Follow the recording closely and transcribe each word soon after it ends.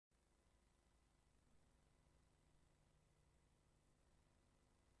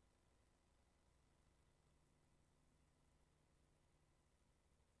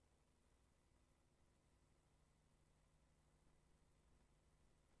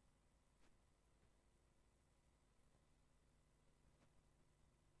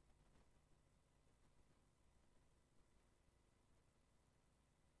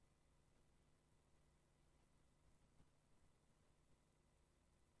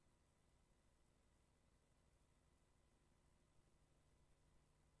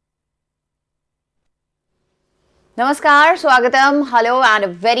Namaskar, Swagatam, hello and a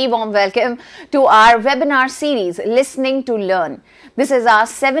very warm welcome to our webinar series, Listening to Learn. This is our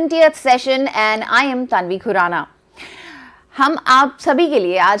 70th session and I am Tanvi Khurana. हम आप सभी के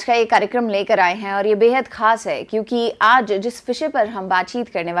लिए आज का ये कार्यक्रम लेकर आए हैं और ये बेहद खास है क्योंकि आज जिस विषय पर हम बातचीत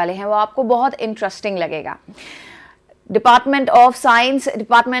करने वाले हैं वो आपको बहुत इंटरेस्टिंग लगेगा। Department of science,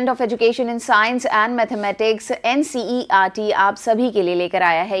 department of education in science and mathematics NCERT आप सभी के लिए लेकर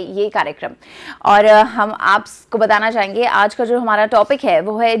आया है ये कार्यक्रम और हम आपको बताना चाहेंगे आज का जो हमारा टॉपिक है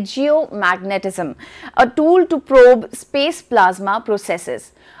वो है जियोमैग्नेटिज्म, a tool to probe space plasma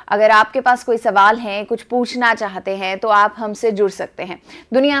processes. अगर आपके पास कोई सवाल है, कुछ पूछना चाहते हैं तो आप हमसे जुड़ सकते हैं।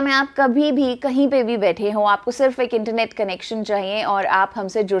 दुनिया में आप कभी भी कहीं पे भी बैठे हो, आपको सिर्फ एक इंटरनेट कनेक्शन चाहिए और आप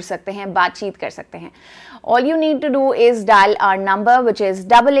हमसे जुड़ सकते हैं, बातचीत कर सकते हैं। All you need to do is dial our number which is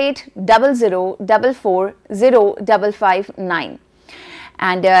 8800440559.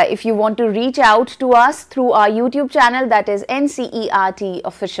 And if you want to reach out to us through our YouTube channel, that is NCERT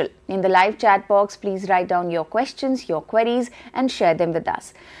Official. In the live chat box, please write down your questions, your queries and share them with us.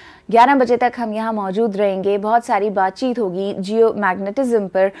 11 बजे तक हम यहाँ मौजूद रहेंगे, बहुत सारी बातचीत होगी जियोमैग्नेटिज्म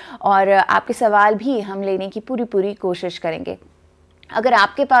पर और आपके सवाल भी हम लेने की पूरी कोशिश करेंगे। अगर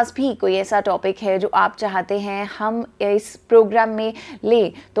आपके पास भी कोई ऐसा टॉपिक है जो आप चाहते हैं हम इस प्रोग्राम में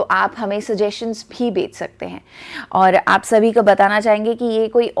लें तो आप हमें सजेशंस भी भेज सकते हैं। और आप सभी को बताना चाहेंगे कि ये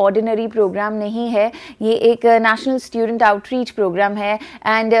कोई ऑर्डिनरी प्रोग्राम नहीं है, ये एक नेशनल स्टूडेंट आउटरीच प्रोग्राम है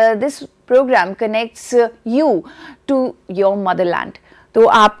and this programme connects you to your Motherland. तो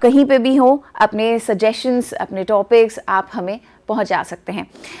आप कहीं पे भी हो, अपने सजेशंस, अपने टॉपिक्स आप हमें पहुंचा सकते हैं।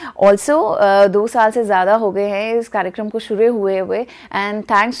 ऑल्सो 2 साल से ज़्यादा हो गए हैं इस कार्यक्रम को शुरू हुए and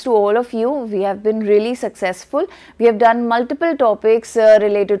thanks to all of you, we have been really successful. We have done multiple topics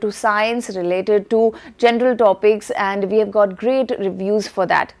related to science, related to general topics and we have got great reviews for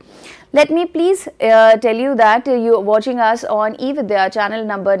that. Let me please tell you that you're watching us on evidya channel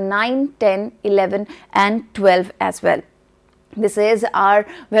number 9, 10, 11 and 12 as well. This is our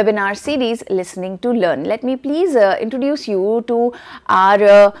webinar series, Listening to Learn. Let me please introduce you to our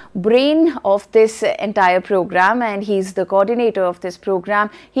brain of this entire program, and he's the coordinator of this program.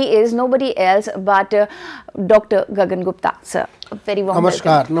 He is nobody else but Dr. Gagan Gupta, sir. Very warm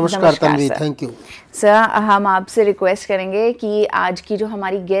welcome. नमस्कार Tanvi, thank you sir. हम आपसे request करेंगे कि आज की जो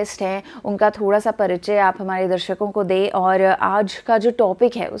हमारी guest हैं उनका थोड़ा सा परिचय आप हमारे दर्शकों को दें और आज का जो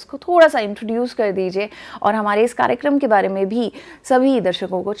टॉपिक है उसको थोड़ा सा इंट्रोड्यूस कर दीजिए और हमारे इस कार्यक्रम के बारे में भी सभी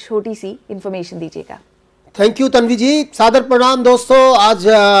दर्शकों को छोटी सी इन्फॉर्मेशन दीजिएगा। थैंक यू तन्वी जी, सादर प्रणाम दोस्तों। आज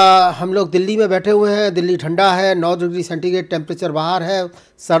हम लोग दिल्ली में बैठे हुए हैं। दिल्ली ठंडा है, 9 डिग्री सेंटीग्रेड टेम्परेचर बाहर है,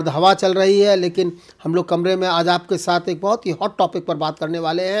 सर्द हवा चल रही है, लेकिन हम लोग कमरे में आज आपके साथ एक बहुत ही हॉट टॉपिक पर बात करने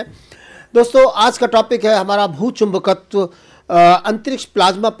वाले हैं। दोस्तों आज का टॉपिक है हमारा भूचुंबकत्व, अंतरिक्ष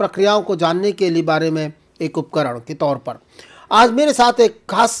प्लाज्मा प्रक्रियाओं को जानने के लिए बारे में एक उपकरण के तौर पर। आज मेरे साथ एक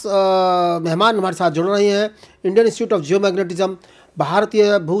खास मेहमान हमारे साथ जुड़ रहे हैं, इंडियन इंस्टीट्यूट ऑफ जियोमैग्नेटिज्म,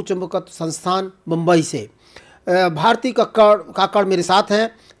 भारतीय भूचुंबकत्व संस्थान मुंबई से भारती काकड़ मेरे साथ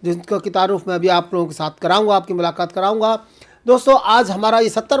हैं, जिनका की तारुफ मैं अभी आप लोगों के साथ कराऊंगा, आपकी मुलाकात कराऊंगा। दोस्तों आज हमारा ये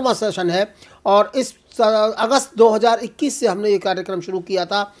 70वां सेशन है और इस अगस्त 2021 से हमने ये कार्यक्रम शुरू किया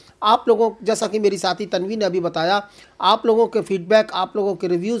था। आप लोगों, जैसा कि मेरी साथी तन्वी ने अभी बताया, आप लोगों के फीडबैक, आप लोगों के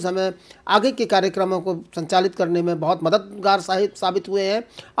रिव्यूज़ हमें आगे के कार्यक्रमों को संचालित करने में बहुत मददगार साबित हुए हैं।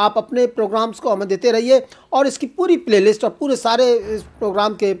 आप अपने प्रोग्राम्स को हमें देते रहिए और इसकी पूरी प्लेलिस्ट और पूरे सारे इस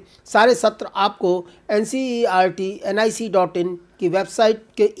प्रोग्राम के सारे सत्र आपको NCERT.nic.in की वेबसाइट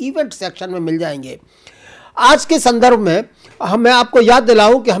के इवेंट सेक्शन में मिल जाएंगे। आज के संदर्भ में मैं आपको याद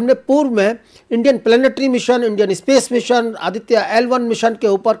दिलाऊं कि हमने पूर्व में Indian planetary mission, Indian space mission, Aditya L1 mission के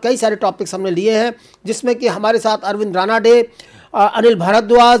ऊपर कई सारे टॉपिक्स हमने लिए हैं, जिसमें कि हमारे साथ अरविंद रानाडे, अनिल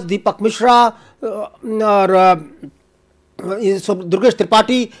भारद्वाज, दीपक मिश्रा और दुर्गेश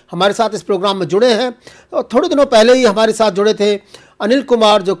त्रिपाठी हमारे साथ इस प्रोग्राम में जुड़े हैं। और थोड़े दिनों पहले ही हमारे साथ जुड़े थे अनिल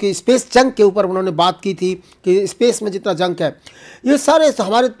कुमार, जो कि स्पेस जंक के ऊपर उन्होंने बात की थी कि स्पेस में जितना जंक है, ये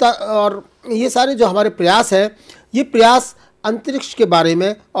सारे जो हमारे प्रयास है, ये प्रयास अंतरिक्ष के बारे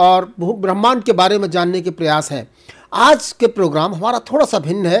में और ब्रह्मांड के बारे में जानने के प्रयास हैं। आज के प्रोग्राम हमारा थोड़ा सा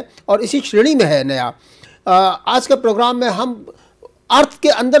भिन्न है और इसी श्रेणी में है नया। आज के प्रोग्राम में हम अर्थ के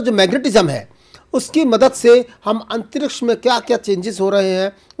अंदर जो मैग्नेटिज्म है उसकी मदद से हम अंतरिक्ष में क्या क्या चेंजेस हो रहे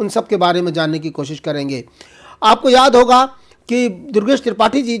हैं उन सब के बारे में जानने की कोशिश करेंगे। आपको याद होगा कि दुर्गेश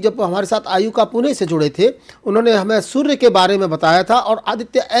त्रिपाठी जी जब हमारे साथ आयुका पुणे से जुड़े थे, उन्होंने हमें सूर्य के बारे में बताया था और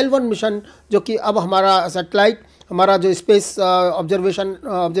आदित्य L1 मिशन, जो कि अब हमारा सैटेलाइट हमारा जो स्पेस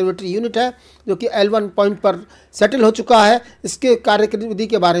ऑब्जर्वेटरी यूनिट है जो कि L1 पॉइंट पर सेटल हो चुका है, इसके कार्यविधि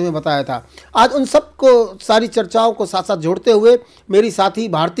के बारे में बताया था। आज उन सब को सारी चर्चाओं को साथ साथ जोड़ते हुए मेरी साथी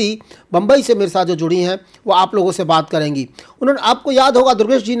भारती बम्बई से मेरे साथ जो जुड़ी हैं वो आप लोगों से बात करेंगी। उन्होंने, आपको याद होगा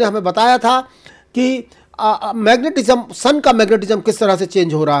दुर्गेश जी ने हमें बताया था कि मैग्नेटिज्म, सन का मैग्नेटिज्म किस तरह से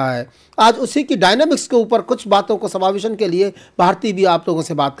चेंज हो रहा है। आज उसी की डायनामिक्स के ऊपर कुछ बातों को समावेशन के लिए भारती भी आप लोगों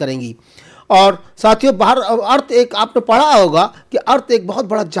से बात करेंगी। और साथियों, बाहर अर्थ एक, आपने पढ़ा होगा कि अर्थ एक बहुत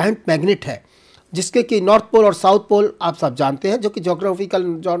बड़ा जाइंट मैग्नेट है जिसके कि नॉर्थ पोल और साउथ पोल आप सब जानते हैं, जो कि ज्योग्राफिकल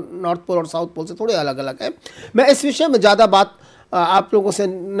नॉर्थ पोल और साउथ पोल से थोड़े अलग अलग हैं। मैं इस विषय में ज़्यादा बात आप लोगों से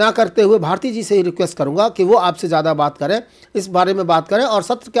ना करते हुए भारती जी से ही रिक्वेस्ट करूंगा कि वो आपसे ज़्यादा बात करें, इस बारे में बात करें, और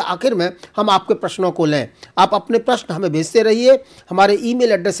सत्र के आखिर में हम आपके प्रश्नों को लें। आप अपने प्रश्न हमें भेजते रहिए। हमारे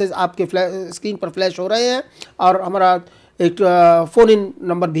ईमेल एड्रेसेस आपके स्क्रीन पर फ्लैश हो रहे हैं और हमारा एक फ़ोन इन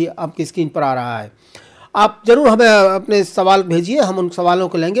नंबर भी आपकी स्क्रीन पर आ रहा है। आप ज़रूर हमें अपने सवाल भेजिए, हम उन सवालों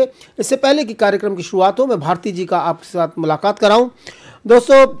को लेंगे। इससे पहले कि कार्यक्रम की शुरुआत हो, मैं भारती जी का आपके साथ मुलाकात कराऊं।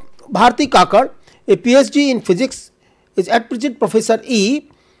 दोस्तों, भारती काकड़, ए PhD in physics, is at present Professor E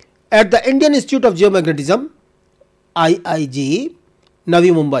at the Indian Institute of Geomagnetism IIG,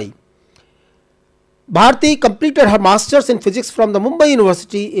 Navi Mumbai. Bharti completed her masters in physics from the Mumbai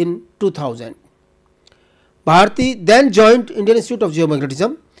University in 2000. Bharti then joined Indian Institute of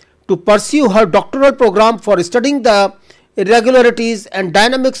Geomagnetism to pursue her doctoral program for studying the irregularities and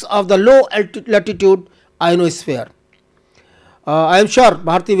dynamics of the low latitude ionosphere. I am sure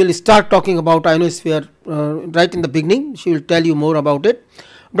Bharti will start talking about ionosphere right in the beginning. She will tell you more about it.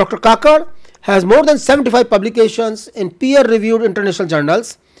 Dr. Kakar has more than 75 publications in peer-reviewed international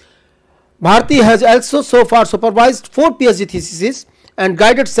journals. Bharti has also so far supervised 4 PhD theses and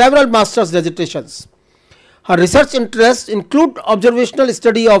guided several master's dissertations. Her research interests include observational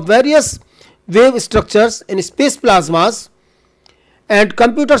study of various wave structures in space plasmas and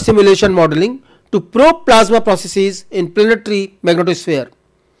computer simulation modeling to probe plasma processes in planetary magnetosphere.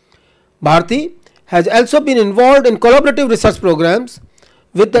 Bharti has also been involved in collaborative research programs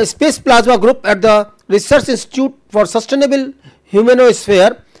with the Space Plasma Group at the Research Institute for Sustainable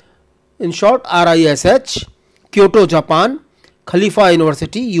Humanosphere, in short RISH, Kyoto, Japan, Khalifa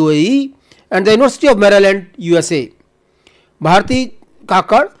University, UAE, and the University of Maryland, USA. Bharti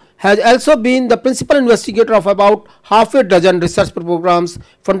Kakar has also been the principal investigator of about half a dozen research programs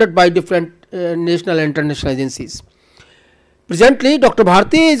funded by different national and international agencies. Presently, Dr.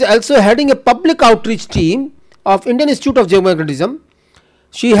 Bharti is also heading a public outreach team of Indian Institute of Geomagnetism.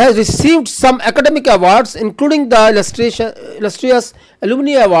 She has received some academic awards including the illustrious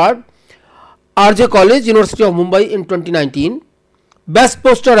Alumni Award, RJ College, University of Mumbai in 2019, Best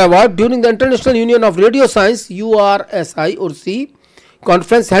Poster Award during the International Union of Radio Science URSI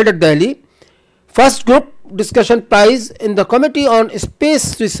conference held at Delhi, first group discussion prize in the Committee on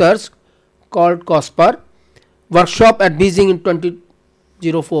Space Research called COSPER workshop at Beijing in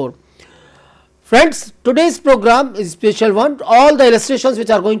 2004. Friends, today's program is a special one. All the illustrations which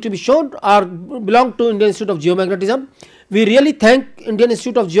are going to be shown belong to Indian Institute of Geomagnetism. We really thank Indian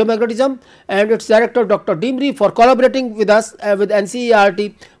Institute of Geomagnetism and its director Dr. Dimri for collaborating with us with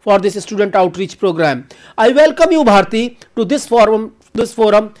NCERT for this student outreach program. I welcome you, Bharti, to this forum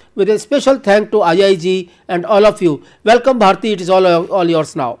with a special thank to IIG and all of you. Welcome, Bharti. It is all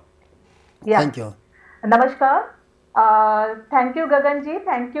yours now. Yeah. Thank you. Namaskar. Thank you, Gaganji.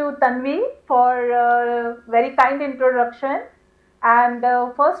 Thank you, Tanvi, for very kind introduction. And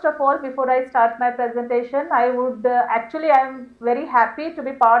first of all, before I start my presentation, I would I am very happy to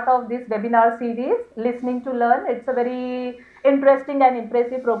be part of this webinar series, Listening to Learn. It's a very interesting and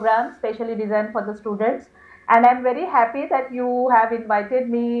impressive program, specially designed for the students. And I'm very happy that you have invited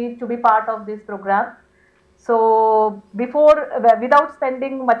me to be part of this program. So without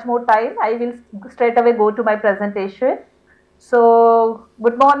spending much more time, I will straight away go to my presentation. So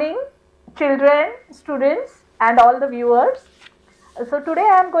good morning, children, students, and all the viewers. So today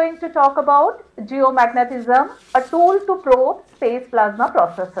I am going to talk about geomagnetism, a tool to probe space plasma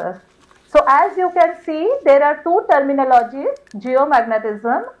processes. So as you can see, there are two terminologies,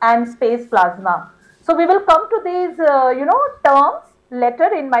 geomagnetism and space plasma. So we will come to these, terms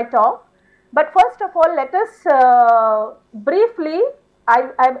later in my talk. But first of all, let us briefly,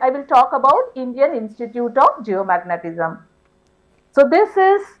 I will talk about Indian Institute of Geomagnetism. So this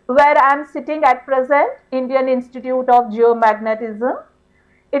is where I am sitting at present, Indian Institute of Geomagnetism.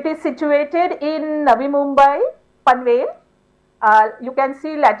 It is situated in Navi Mumbai, Panvel. You can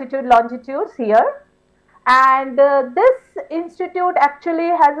see latitude, longitudes here. And this institute actually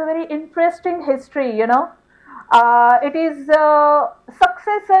has a very interesting history, It is a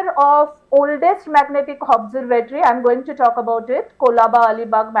successor of oldest magnetic observatory. I am going to talk about it, Kolaba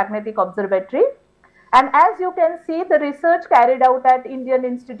Alibag Magnetic Observatory. And as you can see, the research carried out at Indian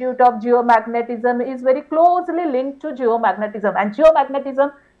Institute of Geomagnetism is very closely linked to geomagnetism. And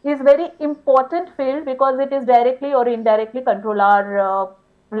geomagnetism is very important field because it is directly or indirectly control our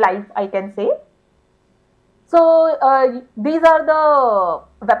life, I can say. So these are the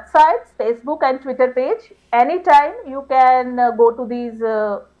websites, Facebook and Twitter page. Anytime you can go to these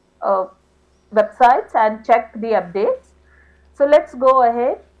websites and check the updates. So let's go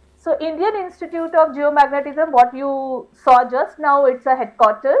ahead. So Indian Institute of Geomagnetism, what you saw just now, it's a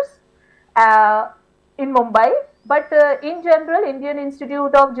headquarters in Mumbai. But in general, Indian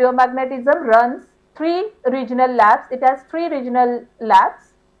Institute of Geomagnetism runs 3 regional labs. It has 3 regional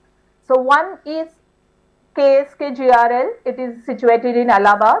labs. So one is KSKGRL, it is situated in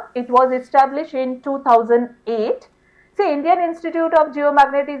Allahabad. It was established in 2008. See, Indian Institute of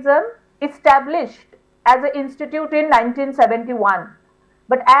Geomagnetism established as an institute in 1971.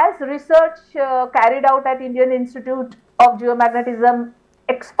 But as research carried out at Indian Institute of Geomagnetism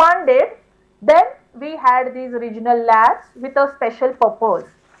expanded, then we had these regional labs with a special purpose.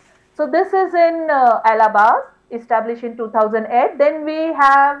 So this is in Allahabad, established in 2008. Then we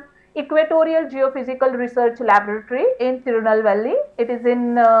have Equatorial Geophysical Research Laboratory in Tirunelveli. It is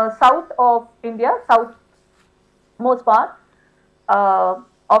in south of India, southmost part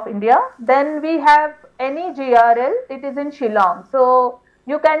of India. Then we have NEGRL, it is in Shillong. So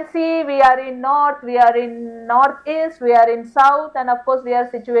you can see we are in north, we are in northeast, we are in south, and of course we are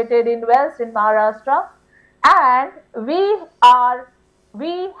situated in west in Maharashtra. And we are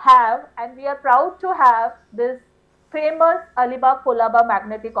proud to have this famous Alibag Kolaba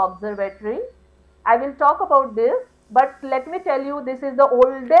Magnetic Observatory. I will talk about this, but let me tell you, this is the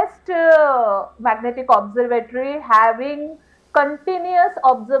oldest magnetic observatory having continuous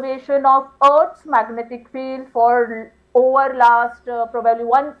observation of Earth's magnetic field for over last probably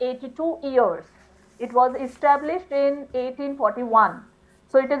 182 years. It was established in 1841.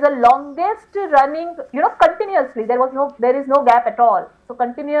 So it is the longest running, continuously. There is no gap at all. So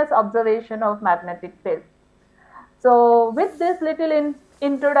continuous observation of magnetic field. So with this little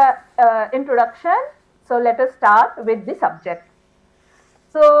introduction, so let us start with the subject.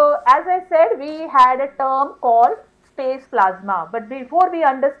 So as I said, we had a term called space plasma. But before we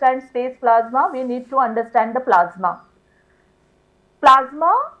understand space plasma, we need to understand the plasma.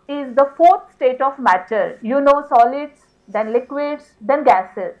 Plasma is the 4th state of matter. You know, solids, then liquids, then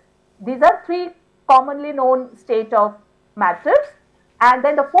gases. These are 3 commonly known state of matters, and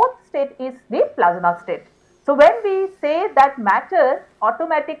then the 4th state is the plasma state. So when we say that matter,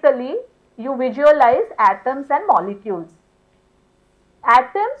 automatically you visualize atoms and molecules.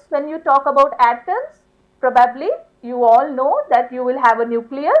 Atoms, when you talk about atoms, probably you all know that you will have a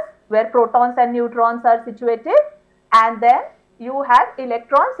nucleus where protons and neutrons are situated, and then you have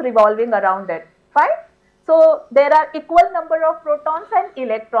electrons revolving around it. Fine. So there are equal number of protons and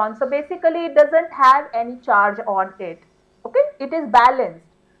electrons. So basically it doesn't have any charge on it. Okay, it is balanced.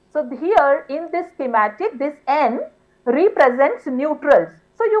 So here in this schematic, this N represents neutrals.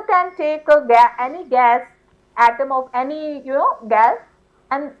 So you can take any gas, atom of any gas,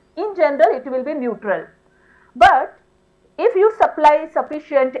 and in general it will be neutral. But if you supply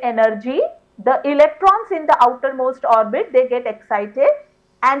sufficient energy, the electrons in the outermost orbit, they get excited,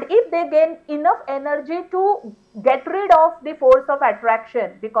 and if they gain enough energy to get rid of the force of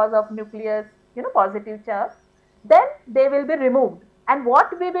attraction because of nucleus, positive charge, then they will be removed. And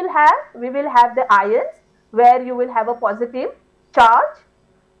what we will have? We will have the ions, where you will have a positive charge,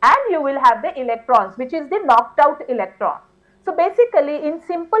 and you will have the electrons, which is the knocked out electron. So basically, in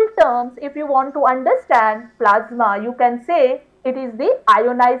simple terms, if you want to understand plasma, you can say it is the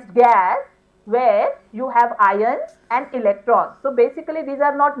ionized gas where you have ions and electrons. So basically, these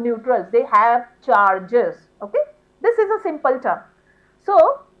are not neutrals, they have charges. Okay, this is a simple term.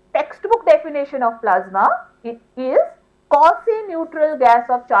 So textbook definition of plasma, it is quasi-neutral gas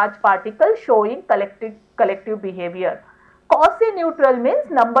of charged particles showing collective behavior. Quasi-neutral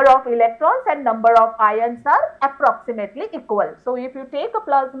means number of electrons and number of ions are approximately equal. So if you take a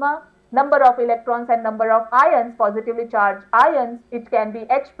plasma, number of electrons and number of ions, positively charged ions, it can be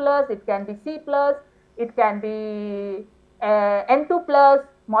H plus, it can be C plus, it can be N2 plus,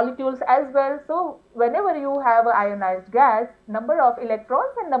 molecules as well. So whenever you have an ionized gas, number of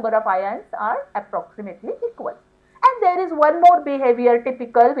electrons and number of ions are approximately equal. And there is one more behavior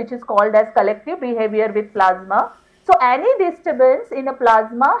typical, which is called as collective behavior with plasma. So any disturbance in a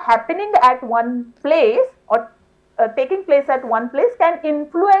plasma happening at one place or taking place at one place can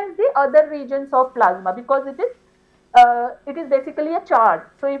influence the other regions of plasma, because it is basically a charge.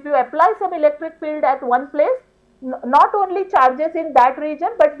 So if you apply some electric field at one place, not only charges in that region,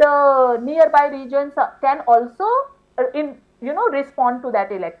 but the nearby regions can also respond to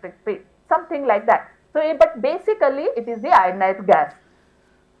that electric field, something like that. So but basically it is the ionized gas.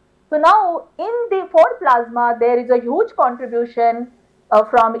 So now for plasma there is a huge contribution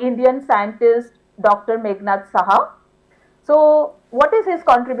from Indian scientist Dr. Meghnad Saha. So what is his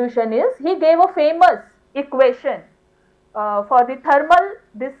contribution is, he gave a famous equation for the thermal,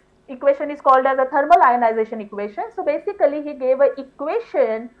 this equation is called as a thermal ionization equation. So basically he gave an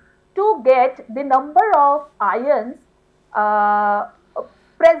equation to get the number of ions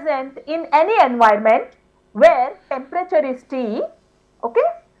present in any environment where temperature is T, okay,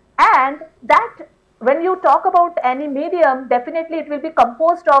 and that when you talk about any medium, definitely it will be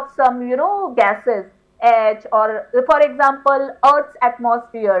composed of some gases, H, or for example Earth's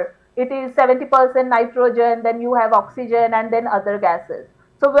atmosphere, it is 70% nitrogen, then you have oxygen and then other gases.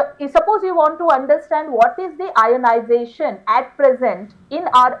 So suppose you want to understand what is the ionization at present in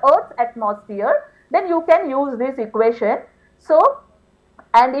our Earth's atmosphere, then you can use this equation. So,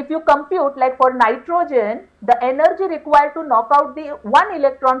 and if you compute, like for nitrogen, the energy required to knock out the one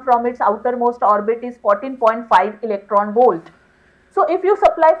electron from its outermost orbit is 14.5 electron volt. So if you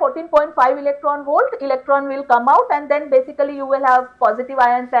supply 14.5 electron volt, electron will come out, and then basically you will have positive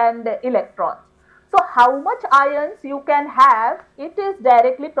ions and electrons. So how much ions you can have, it is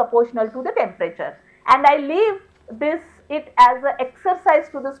directly proportional to the temperature. And I leave it as an exercise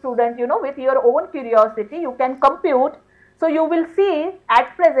to the student, with your own curiosity, you can compute. So you will see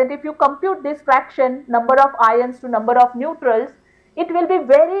at present, if you compute this fraction, number of ions to number of neutrals, it will be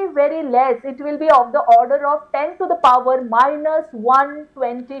very, very less. It will be of the order of 10 to the power minus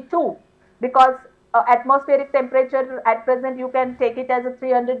 122, because atmospheric temperature at present you can take it as a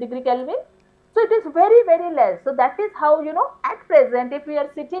 300 degree Kelvin. So it is very, very less. So that is how, at present, if we are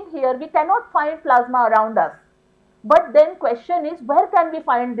sitting here, we cannot find plasma around us. But then question is, where can we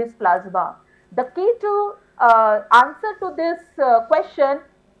find this plasma? The key to answer to this question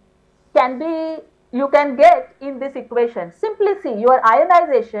you can get in this equation. Simply see your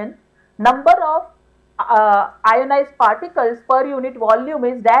ionization, number of ionized particles per unit volume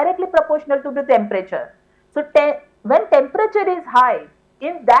is directly proportional to the temperature. So when temperature is high,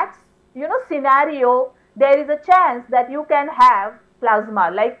 in that scenario, there is a chance that you can have plasma,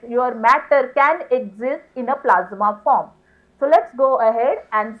 like your matter can exist in a plasma form. So let's go ahead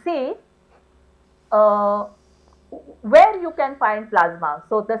and see where you can find plasma.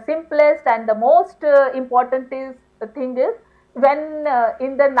 So the simplest and the most important thing is, when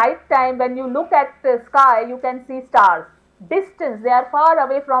in the night time, when you look at the sky, you can see stars. Distance, they are far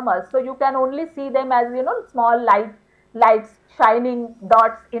away from us, so you can only see them as small lights shining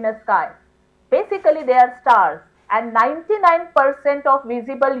dots in a sky. Basically they are stars, and 99% of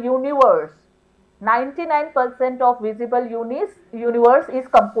visible universe, 99% of visible universe is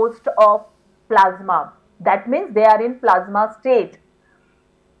composed of plasma. That means they are in plasma state.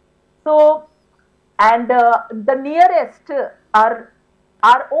 So, and the nearest, our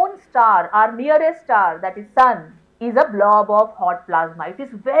own star, our nearest star, that is sun, is a blob of hot plasma. It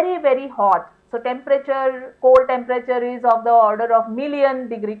is very, very hot. So temperature, core temperature is of the order of million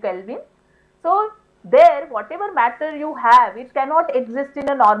degree Kelvin. So there, whatever matter you have, it cannot exist in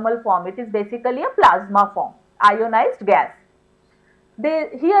a normal form. It is basically a plasma form, ionized gas.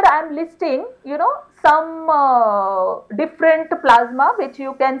 Here I am listing, some different plasma which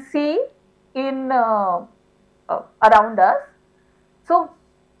you can see in around us. So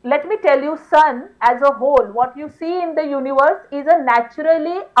let me tell you, sun as a whole, what you see in the universe is a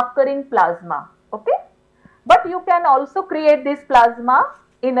naturally occurring plasma, okay? But you can also create this plasma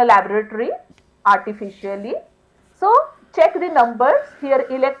in a laboratory artificially. So check the numbers here.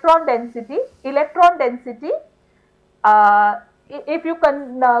 Electron density, if you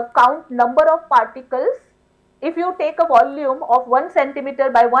can count number of particles, if you take a volume of 1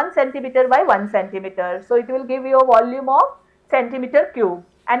 centimeter by 1 centimeter by 1 centimeter, so it will give you a volume of centimeter cube.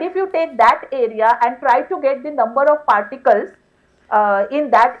 And if you take that area and try to get the number of particles in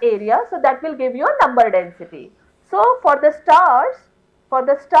that area, so that will give you a number density. So for the stars,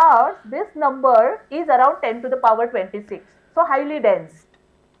 this number is around 10 to the power 26, so highly dense.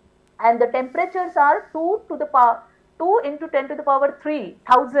 And the temperatures are 2 into 10 to the power 3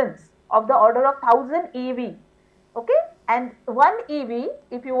 thousands, of the order of 1000 eV, okay? And 1 eV,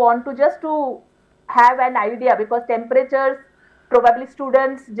 if you want to just have an idea, because temperatures, probably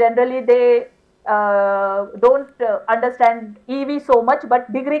students generally they don't understand EV so much,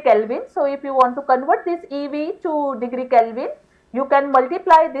 but degree Kelvin. So if you want to convert this EV to degree Kelvin, you can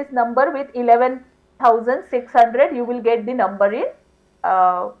multiply this number with 11,600. You will get the number in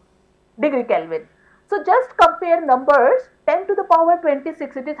degree Kelvin. So just compare numbers. 10 to the power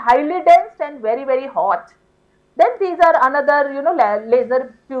 26. It is highly dense and very, very hot. Then these are another,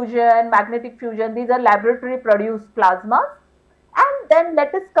 laser fusion, magnetic fusion. These are laboratory produced plasmas. And then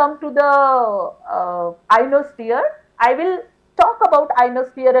let us come to the ionosphere. I will talk about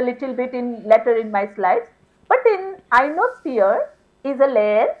ionosphere a little bit later in my slides. But in ionosphere is a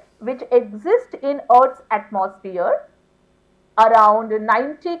layer which exists in Earth's atmosphere around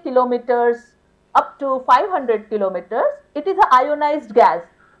 90 kilometers up to 500 kilometers. It is an ionized gas.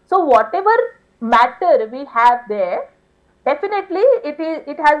 So whatever matter we have there, definitely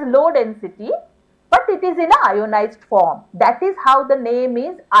it has low density, but it is in an ionized form. That is how the name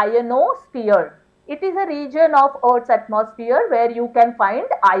is ionosphere. It is a region of Earth's atmosphere where you can find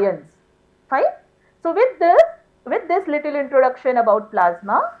ions. Fine. So with this little introduction about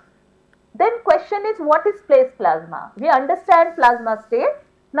plasma, then question is, what is space plasma? We understand plasma state.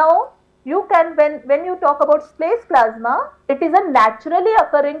 Now you can, when you talk about space plasma, it is a naturally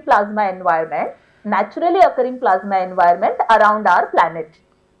occurring plasma environment around our planet.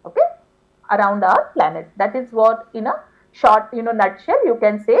 Okay, around our planet. That is what, in a short, nutshell, you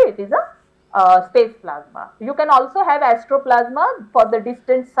can say it is a space plasma. You can also have astroplasma for the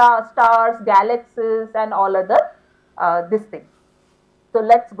distant stars, galaxies, and all other this thing. So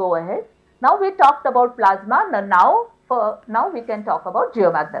let's go ahead. Now we talked about plasma. Now we can talk about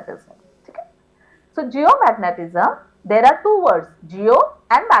geomagnetism. Okay? So geomagnetism, there are two words, geo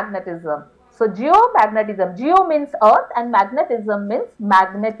and magnetism. So geomagnetism, geo means earth and magnetism means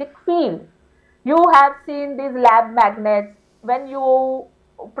magnetic field. You have seen these lab magnets. When you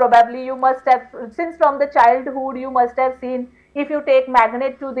must have, since from the childhood you must have seen, if you take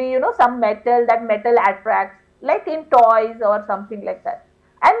magnet to the some metal, that metal attracts, like in toys or something like that.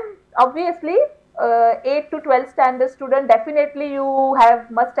 And obviously 8 to 12 standard student, definitely you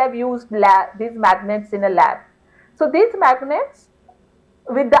must have used these magnets in a lab. So these magnets,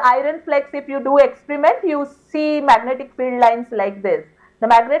 with the iron flex, if you do experiment, you see magnetic field lines like this. The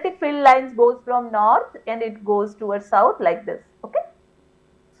magnetic field lines goes from north and it goes towards south like this. Okay.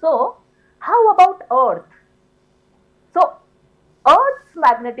 So how about Earth? So Earth's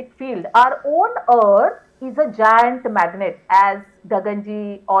magnetic field, our own Earth is a giant magnet, as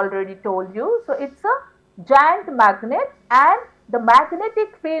Gaganji already told you. So it's a giant magnet, and the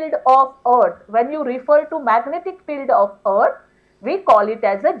magnetic field of Earth, when you refer to magnetic field of Earth, we call it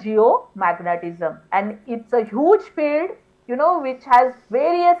as a geomagnetism, and it's a huge field, which has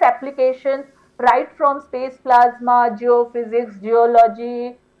various applications, right from space plasma, geophysics,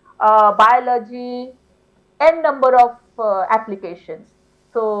 geology, biology, n number of applications.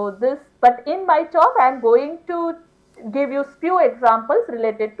 So but in my talk I am going to give you few examples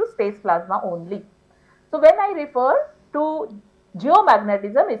related to space plasma only. So when I refer to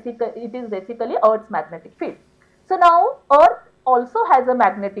geomagnetism, it is basically Earth's magnetic field. So now Earth also has a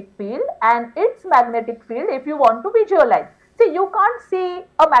magnetic field, and its magnetic field, if you want to visualize, see, you can't see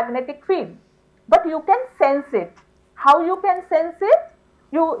a magnetic field, but you can sense it. How you can sense it?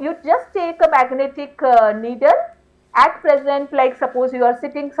 You just take a magnetic needle. At present, like suppose you are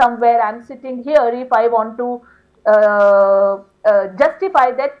sitting somewhere, I am sitting here. If I want to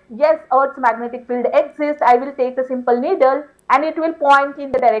justify that yes, Earth's magnetic field exists, I will take a simple needle and it will point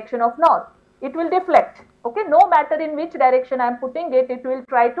in the direction of north. It will deflect. Okay, no matter in which direction I am putting it, it will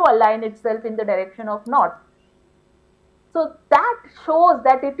try to align itself in the direction of north. So that shows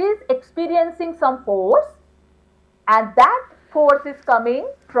that it is experiencing some force, and that force is coming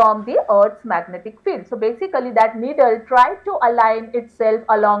from the Earth's magnetic field. So basically that needle tried to align itself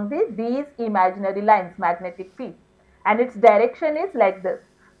along these imaginary lines, magnetic field, and its direction is like this.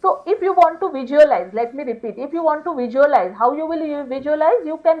 So if you want to visualize, let me repeat, if you want to visualize, how you will visualize?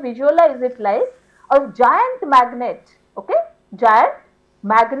 You can visualize it like a giant magnet. Okay, giant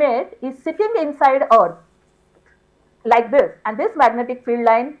magnet is sitting inside Earth like this, and this magnetic field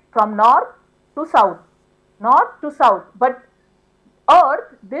line from north to south, but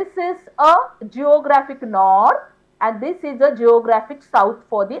Earth, this is a geographic north and this is a geographic south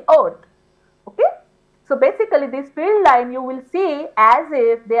for the Earth. Okay, so basically this field line you will see as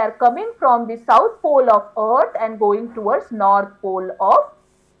if they are coming from the south pole of Earth and going towards north pole of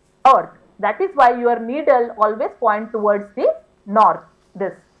Earth. That is why your needle always point towards the north,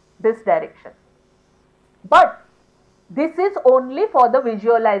 this direction. But this is only for the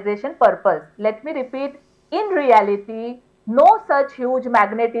visualization purpose. Let me repeat, in reality, no such huge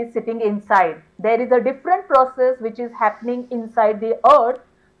magnet is sitting inside. There is a different process which is happening inside the earth.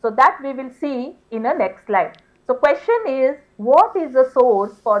 So that we will see in a next slide. So question is, what is the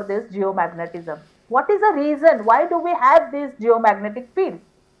source for this geomagnetism? What is the reason? Why do we have this geomagnetic field?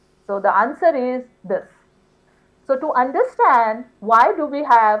 So the answer is this. So to understand why do we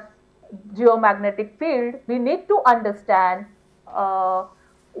have geomagnetic field, we need to understand how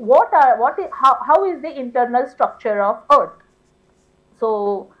is the internal structure of Earth.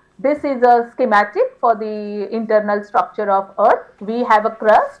 So this is a schematic for the internal structure of Earth. We have a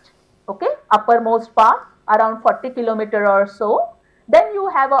crust, okay, uppermost part around 40 km or so. Then you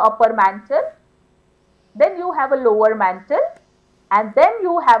have a upper mantle, then you have a lower mantle, and then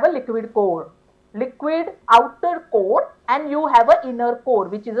you have a liquid core, liquid outer core, and you have an inner core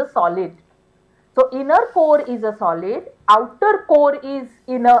which is a solid. So inner core is a solid, outer core is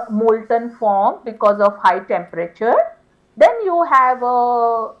in a molten form because of high temperature. Then you have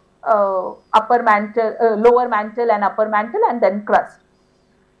a upper mantle, lower mantle and upper mantle, and then crust.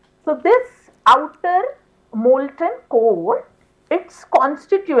 So this outer molten core, its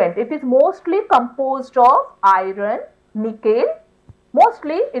constituent, it is mostly composed of iron, nickel,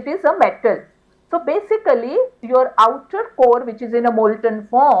 mostly it is a metal. So basically your outer core, which is in a molten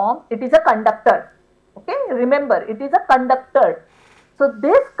form, it is a conductor. Okay, remember, it is a conductor. So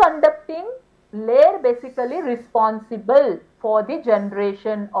this conducting layer basically responsible for the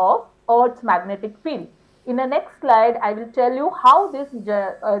generation of Earth's magnetic field. In the next slide, I will tell you how this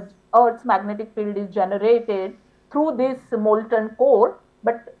Earth's magnetic field is generated through this molten core,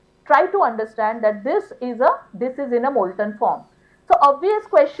 but try to understand that this is in a molten form. So obvious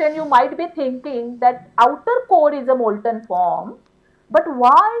question, you might be thinking that outer core is a molten form, but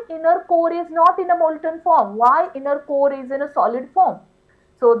why inner core is not in a molten form? Why inner core is in a solid form?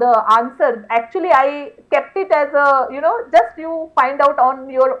 So the answer, actually I kept it as a, just you find out on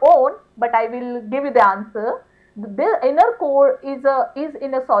your own, but I will give you the answer. The inner core is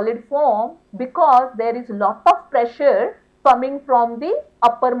in a solid form because there is lot of pressure coming from the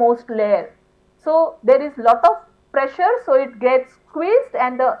uppermost layer. So there is lot of pressure, so it gets squeezed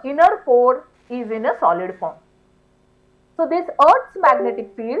and the inner core is in a solid form. So this Earth's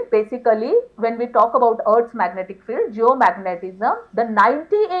magnetic field, basically when we talk about Earth's magnetic field, geomagnetism, the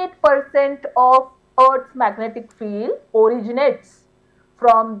 98% of Earth's magnetic field originates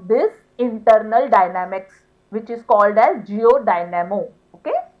from this internal dynamics, which is called as Geo-dynamo,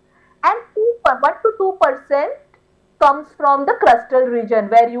 okay? And 1 to 2% comes from the crustal region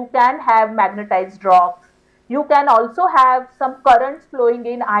where you can have magnetized rocks. You can also have some currents flowing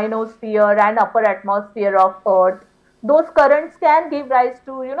in ionosphere and upper atmosphere of Earth. Those currents can give rise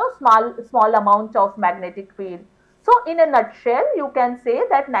to, small amount of magnetic field. So in a nutshell, you can say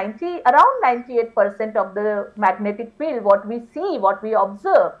that around 98% of the magnetic field, what we see, what we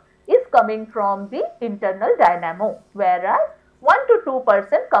observe, is coming from the internal dynamo, whereas 1 to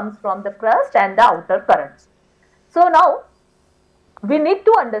 2% comes from the crust and the outer currents. So now we need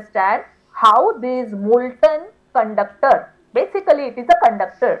to understand how this molten conductor, basically it is a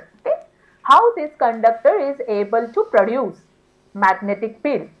conductor, okay? How this conductor is able to produce magnetic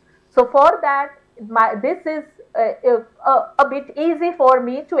field. So for that, this is a bit easy for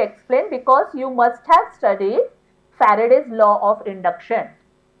me to explain because you must have studied Faraday's law of induction.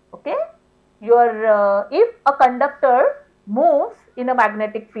 Okay, if a conductor moves in a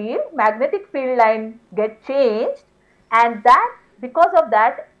magnetic field line get changed, and that because of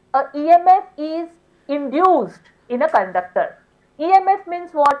that a EMF is induced in a conductor. EMF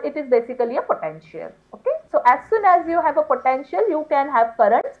means what? It is basically a potential. Okay, so as soon as you have a potential, you can have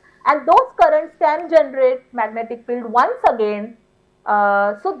currents, and those currents can generate magnetic field once again.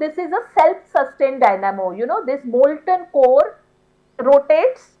 So this is a self-sustained dynamo. This molten core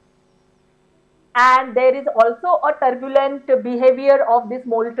rotates, and there is also a turbulent behavior of this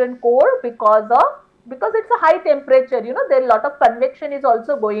molten core because it's a high temperature. There a lot of convection is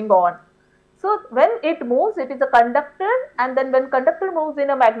also going on. So when it moves, it is a conductor, and then when conductor moves in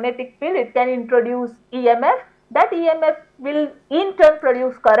a magnetic field, it can introduce EMF. That EMF will in turn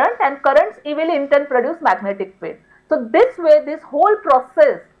produce current, and currents will in turn produce magnetic field. So this way, this whole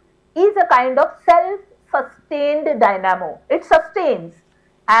process is a kind of self-sustained dynamo. It sustains,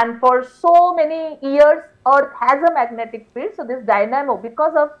 and for so many years, Earth has a magnetic field. So this dynamo,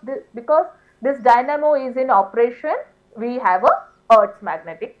 because this dynamo is in operation, we have a Earth's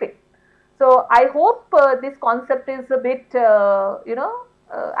magnetic field. So I hope this concept is a bit,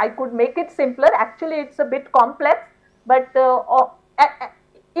 I could make it simpler. Actually, it's a bit complex, but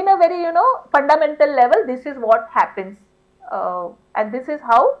in a very, fundamental level, this is what happens, and this is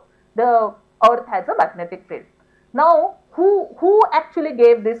how the Earth has a magnetic field. Now, who actually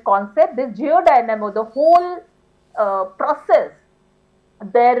gave this concept? This geodynamo, the whole process,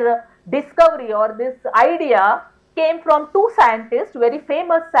 their discovery or this idea came from two scientists, very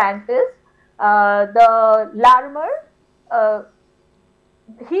famous scientists. The Larmor, uh,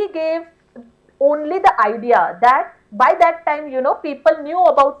 he gave only the idea that by that time, people knew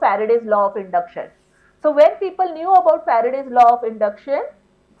about Faraday's law of induction. So when people knew about Faraday's law of induction,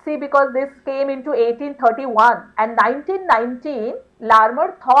 see, because this came into 1831 and 1919,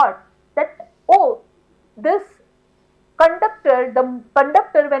 Larmor thought that, oh, this the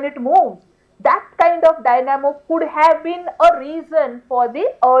conductor when it moves, that kind of dynamo could have been a reason for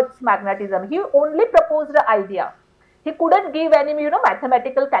the Earth's magnetism. He only proposed the idea. He couldn't give any,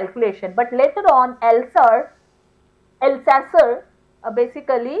 mathematical calculation. But later on, Elsasser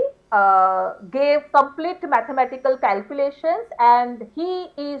basically gave complete mathematical calculations, and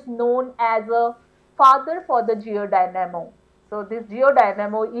he is known as a father for the geodynamo. So this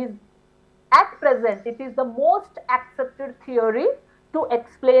geodynamo is, at present, it is the most accepted theory to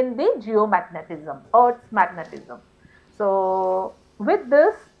explain the geomagnetism, Earth's magnetism. So with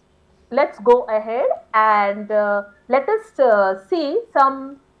this, let's go ahead and let us see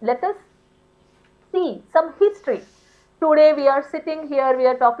some history. Today we are sitting here, we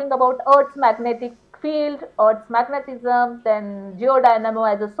are talking about Earth's magnetic field, Earth's magnetism, then geodynamo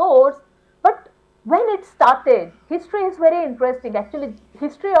as a source. But when it started, history is very interesting. Actually,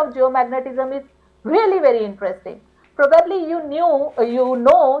 history of geomagnetism is really very interesting. Probably you know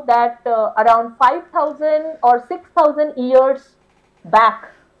that around 5,000 or 6,000 years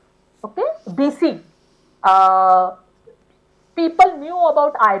back, okay, BC, people knew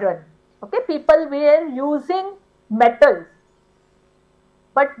about iron. Okay, people were using metals.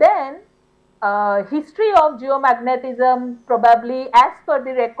 But then, history of geomagnetism, probably as per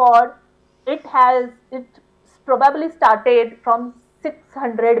the record, it probably started from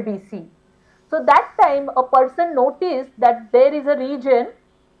 600 BC. So that time a person noticed that there is a region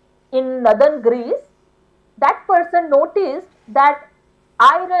in northern Greece. That person noticed that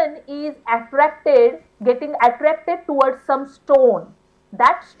iron is getting attracted towards some stone.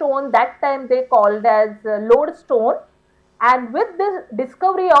 That stone, that time they called as lodestone. And with the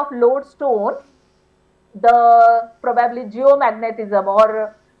discovery of lodestone, the probably geomagnetism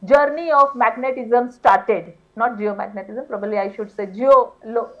or journey of magnetism started. Not geomagnetism, probably I should say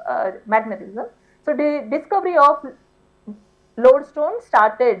geomagnetism. So the discovery of lodestone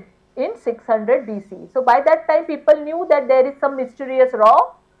started in 600 BC. So by that time people knew that there is some mysterious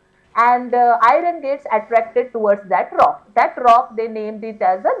rock, and iron gets attracted towards that rock. That rock, they named it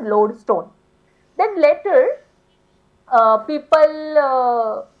as a lodestone. Then later,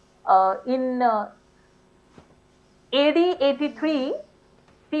 people in AD 83,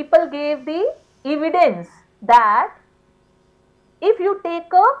 people gave the evidence that if you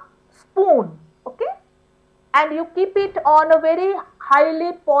take a spoon, okay, and you keep it on a very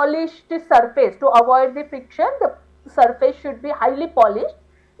highly polished surface to avoid the friction, the surface should be highly polished.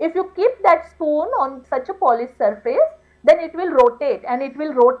 If you keep that spoon on such a polished surface, then it will rotate, and it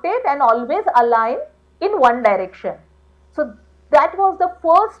will rotate and always align in one direction. So that was the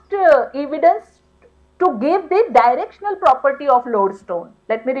first evidence to give the directional property of lodestone.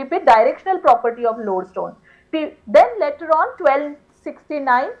 Let me repeat, directional property of lodestone. Then later on,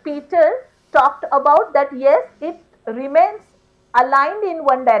 1269, Peter talked about that, yes, it remains aligned in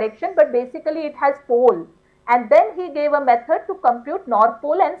one direction, but basically it has pole. And then he gave a method to compute North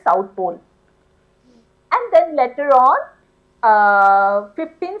Pole and South Pole. And then later on,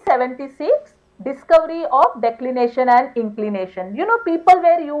 1576, discovery of declination and inclination. People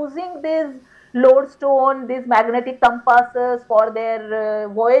were using these lodestone, these magnetic compasses for their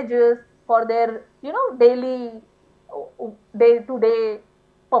voyages, for their, daily, day-to-day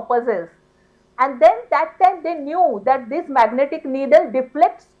purposes. And then that time they knew that this magnetic needle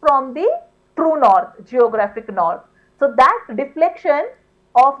deflects from the true north, geographic north. So that deflection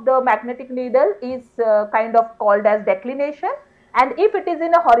of the magnetic needle is kind of called as declination. And if it is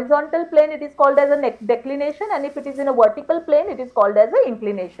in a horizontal plane, it is called as a declination, and if it is in a vertical plane, it is called as an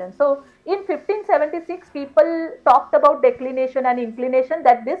inclination. So in 1576, people talked about declination and inclination,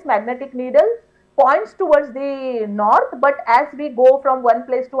 that this magnetic needle points towards the north, but as we go from one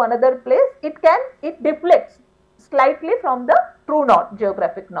place to another place, it deflects slightly from the true north,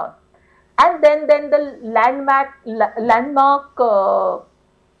 geographic north. And then the landmark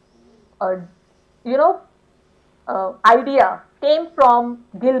idea came from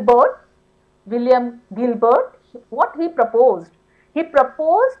William Gilbert. What he proposed? He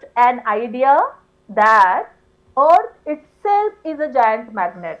proposed an idea that Earth itself is a giant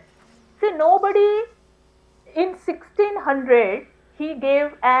magnet. See, nobody in 1600 he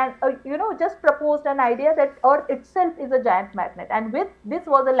gave an just proposed an idea that Earth itself is a giant magnet, and with this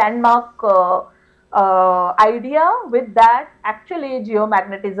was a landmark idea. With that, actually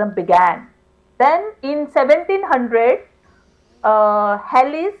geomagnetism began. Then in 1700,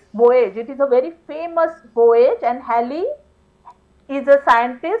 Halley's voyage, it is a very famous voyage, and Halley is a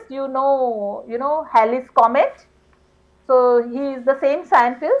scientist, Halley's comet. So he is the same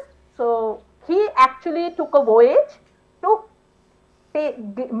scientist. So he actually took a voyage to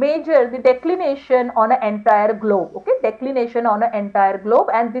measure the declination on an entire globe. Okay, declination on an entire globe,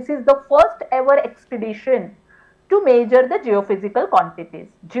 and this is the first ever expedition to measure the geophysical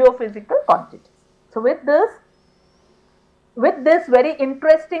quantities. Geophysical quantities. So with this very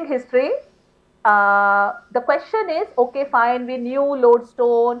interesting history, the question is, okay, fine, we knew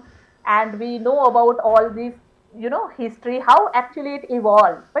lodestone and we know about all these, history, how actually it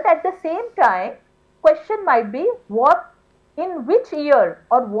evolved. But at the same time, question might be, in which year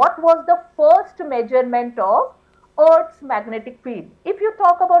or what was the first measurement of Earth's magnetic field? If you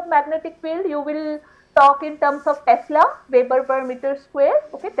talk about magnetic field, you will talk in terms of Tesla, Weber per meter square,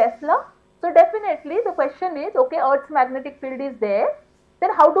 okay, Tesla. So definitely the question is, okay, Earth's magnetic field is there,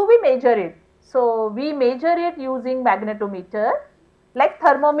 then how do we measure it? So we measure it using magnetometer. Like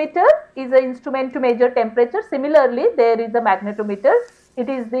thermometer is an instrument to measure temperature. Similarly, there is a magnetometer. It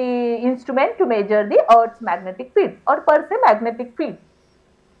is the instrument to measure the Earth's magnetic field or per se magnetic field.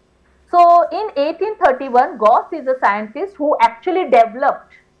 So in 1831, Gauss is a scientist who actually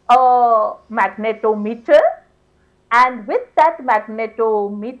developed a magnetometer, and with that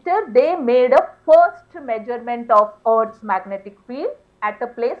magnetometer, they made a first measurement of Earth's magnetic field at a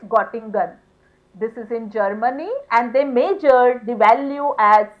place Göttingen. This is in Germany, and they measured the value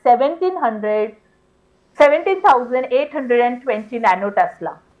at 17,820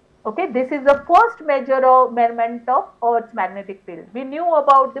 nanotesla. Okay, this is the first measurement of Earth's magnetic field. We knew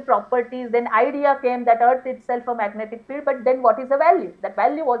about the properties, then idea came that Earth itself a magnetic field, but then what is the value? That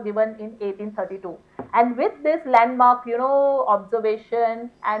value was given in 1832. And with this landmark, observation,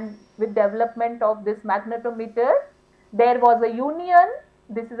 and with development of this magnetometer, there was a union.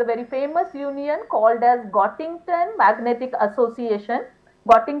 This is a very famous union called as Göttingen Magnetic Association,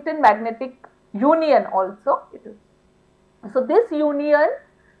 Göttingen Magnetic Union also it is. So this union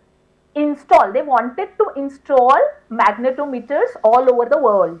they wanted to install magnetometers all over the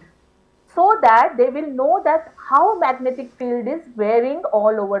world, so that they will know that how magnetic field is varying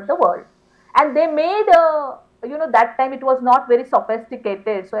all over the world. And they made that time it was not very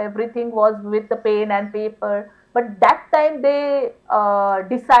sophisticated, so everything was with the pen and paper. But that time they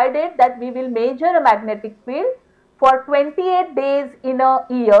decided that we will measure a magnetic field for 28 days in a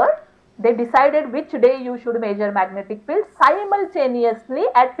year. They decided which day you should measure magnetic field simultaneously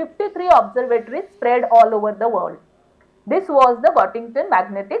at 53 observatories spread all over the world. This was the Göttingen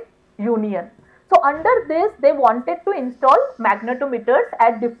Magnetic Union. So under this, they wanted to install magnetometers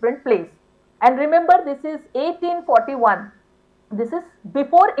at different places. And remember, this is 1841. This is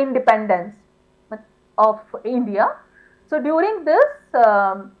before independence of India. So during this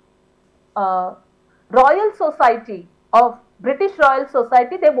Royal Society of British Royal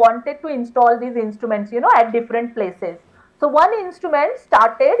Society, they wanted to install these instruments, at different places. So one instrument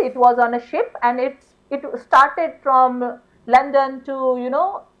started, it was on a ship, and it started from London to,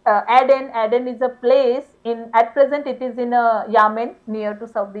 Aden. Aden is a place at present it is in Yemen, near to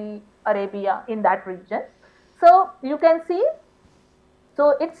Saudi Arabia, in that region. So you can see,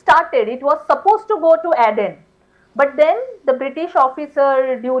 so it started, it was supposed to go to Aden. But then the British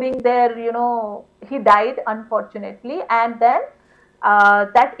officer during their, he died unfortunately, and then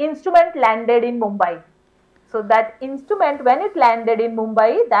that instrument landed in Mumbai. So that instrument, when it landed in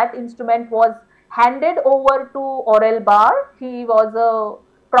Mumbai, that instrument was handed over to Orel Bar. He was a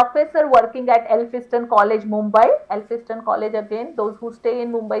professor working at Elphinstone College, Mumbai. Elphinstone College, again, those who stay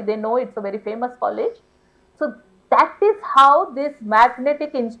in Mumbai, they know it's a very famous college. So that is how this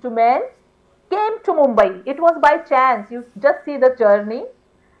magnetic instrument came to Mumbai. It was by chance. You just see the journey,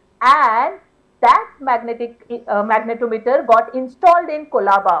 and that magnetometer got installed in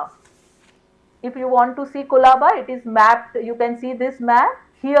Colaba. If you want to see Colaba, it is mapped. You can see this map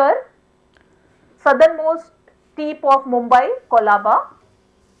here. Southernmost tip of Mumbai, Colaba.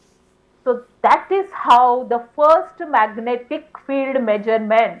 So that is how the first magnetic field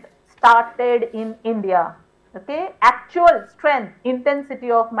measurement started in India. Okay, actual strength,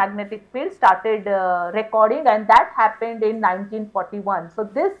 intensity of magnetic field started recording, and that happened in 1941. So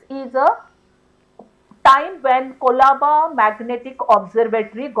this is a time when Colaba Magnetic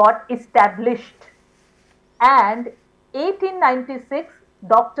Observatory got established, and 1896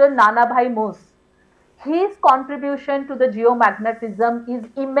 Dr. Nanabhai Mus, his contribution to the geomagnetism is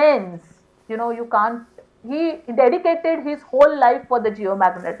immense. You know, you can't, he dedicated his whole life for the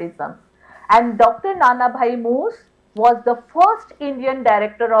geomagnetism. And Dr. Nanabhai Moose was the first Indian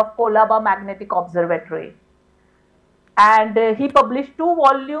director of Kolaba Magnetic Observatory. And he published 2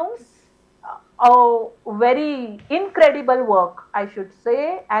 volumes, very incredible work, I should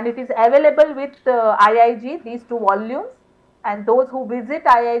say, and it is available with IIG, these 2 volumes. And those who visit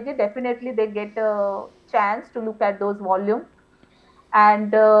IIG, definitely they get a chance to look at those volumes.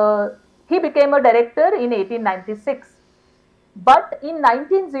 And he became a director in 1896. But in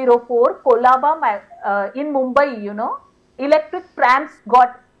 1904, Kolaba in Mumbai, you know, electric trams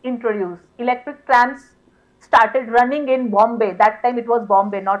got introduced. Electric trams started running in Bombay. That time it was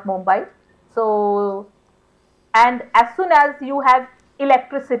Bombay, not Mumbai. So, and as soon as you have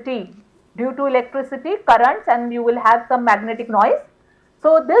electricity, due to electricity, currents, and you will have some magnetic noise.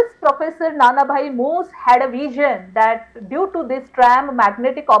 So this Professor Nanabhai Moose had a vision that due to this tram,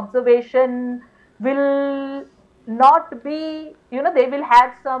 magnetic observation will not be, you know, they will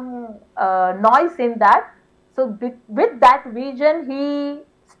have some noise in that. So with that vision, he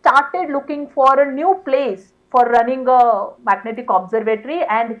started looking for a new place for running a magnetic observatory,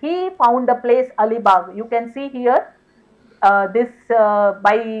 and he found a place, Alibag. You can see here, this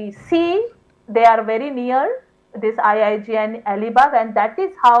by sea, they are very near, this IIG and Alibag, and that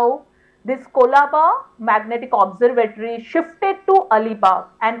is how this Kolaba Magnetic Observatory shifted to Alibag,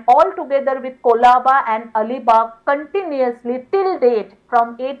 and all together with Kolaba and Alibag continuously till date,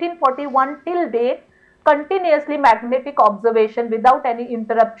 from 1841 till date, continuously magnetic observation without any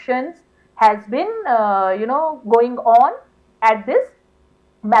interruptions has been, you know, going on at this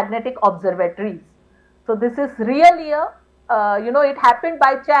magnetic observatories. So this is really a, you know, it happened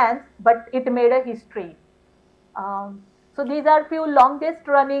by chance, but it made a history. So these are few longest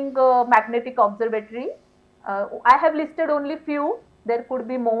running magnetic observatory. I have listed only few, there could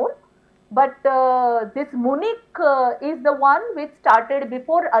be more. But this Munich is the one which started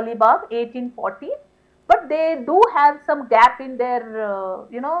before Alibag, 1840. But they do have some gap in their,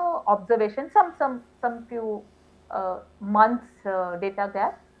 you know, observation, some few months data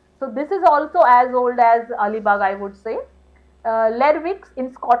gap. So this is also as old as Alibag, I would say. Lerwick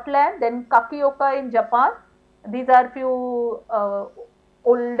in Scotland, then Kakioka in Japan. These are few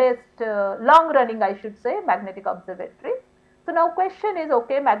oldest, long running, I should say, magnetic observatories. So now question is,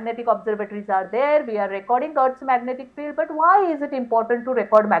 okay, magnetic observatories are there, we are recording Earth's magnetic field, but why is it important to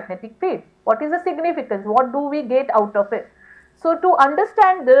record magnetic field? What is the significance? What do we get out of it? So to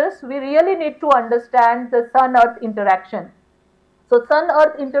understand this, we really need to understand the Sun-Earth interaction. So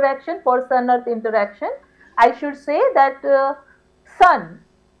Sun-Earth interaction, for Sun-Earth interaction, I should say that Sun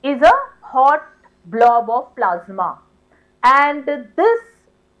is a hot blob of plasma, and this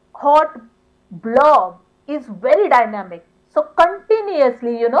hot blob is very dynamic. So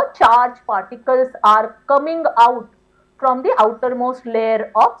continuously, you know, charged particles are coming out from the outermost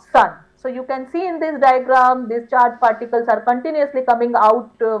layer of Sun. So you can see in this diagram, these charged particles are continuously coming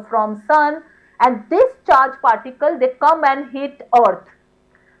out from Sun, and this charged particle, they come and hit Earth.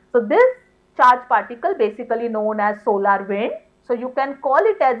 So this charged particle, basically known as solar wind. So you can call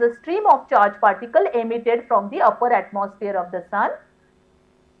it as a stream of charged particle emitted from the upper atmosphere of the Sun.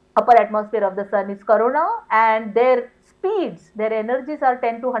 Upper atmosphere of the Sun is corona, and their speeds, their energies are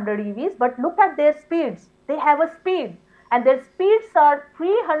 10 to 100 EVs, but look at their speeds. They have a speed, and their speeds are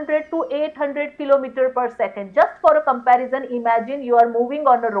 300 to 800 km per second. Just for a comparison, imagine you are moving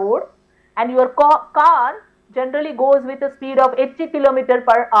on a road and your car generally goes with a speed of 80 km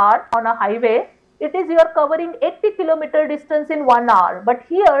per hour on a highway. It is you are covering 80 km distance in 1 hour, but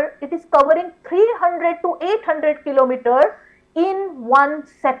here it is covering 300 to 800 km in 1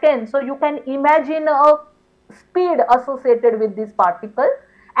 second. So you can imagine a speed associated with this particle,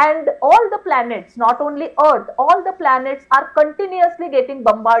 and all the planets, not only Earth, all the planets are continuously getting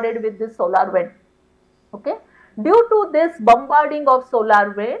bombarded with this solar wind. Okay, due to this bombarding of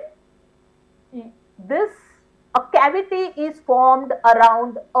solar wind, a cavity is formed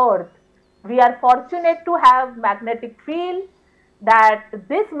around Earth. We are fortunate to have magnetic field, that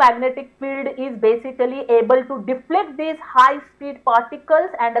this magnetic field is basically able to deflect these high speed particles,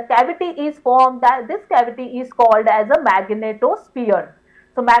 and a cavity is formed. That this cavity is called as a magnetosphere.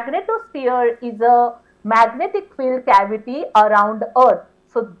 So magnetosphere is a magnetic field cavity around Earth.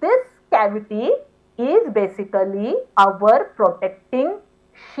 So this cavity is basically our protecting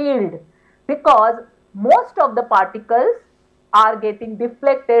shield, because most of the particles are getting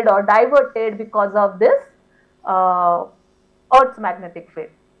deflected or diverted because of this Earth's magnetic field.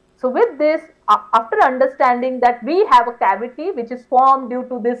 So with this, after understanding that we have a cavity which is formed due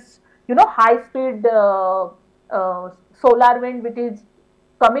to this high speed solar wind which is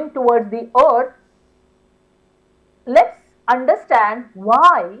coming towards the earth, let's understand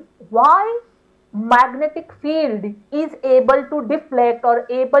why magnetic field is able to deflect or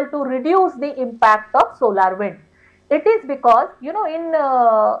able to reduce the impact of solar wind. It is because, in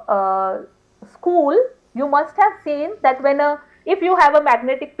school you must have seen that if you have a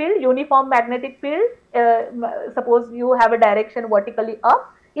magnetic field, uniform magnetic field, suppose you have a direction vertically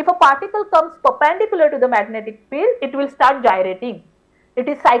up, if a particle comes perpendicular to the magnetic field, it will start gyrating. It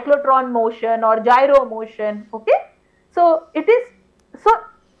is cyclotron motion or gyro motion. Okay, so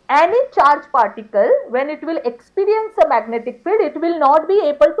any charged particle, when it will experience a magnetic field, it will not be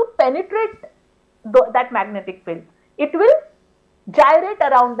able to penetrate that magnetic field. It will gyrate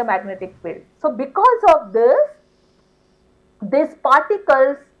around the magnetic field. So because of this, these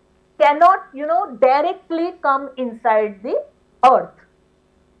particles cannot, directly come inside the earth.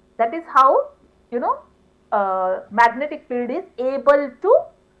 That is how, magnetic field is able to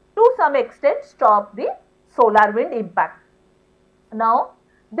some extent, stop the solar wind impact. Now,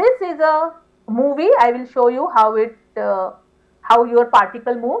 this is a movie. I will show you how your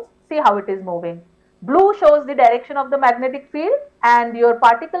particle moves. See how it is moving. Blue shows the direction of the magnetic field, and your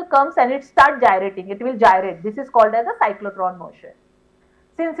particle comes and it starts gyrating. It will gyrate. This is called as a cyclotron motion.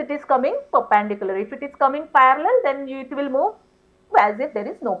 Since it is coming perpendicular, if it is coming parallel, then it will move as if there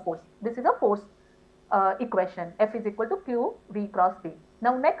is no force. This is a force equation. F is equal to Q V cross B.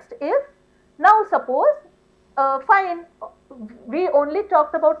 Now next is, now suppose, fine, we only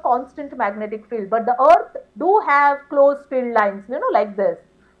talked about constant magnetic field, but the earth do have closed field lines, like this.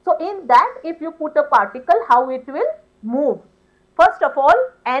 So in that, if you put a particle, how it will move? First of all,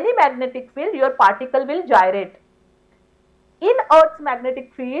 any magnetic field, your particle will gyrate. In Earth's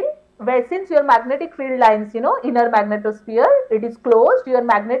magnetic field, where since your magnetic field lines, inner magnetosphere, it is closed, your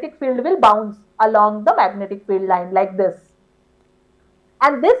magnetic field will bounce along the magnetic field line like this.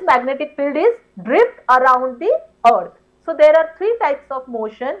 And this magnetic field is drift around the earth. So there are three types of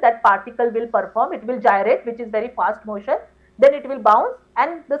motion that particle will perform. It will gyrate, which is very fast motion. Then it will bounce,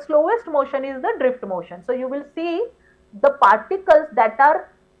 and the slowest motion is the drift motion. So you will see the particles that are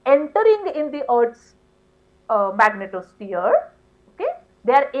entering in the earth's magnetosphere, okay,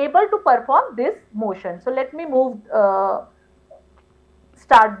 they are able to perform this motion. So let me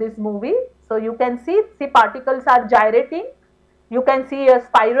start this movie. So you can see particles are gyrating. You can see a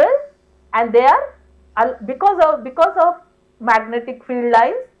spiral, and they are, because of magnetic field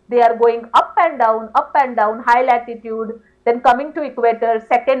lines, they are going up and down, high latitude, then coming to equator,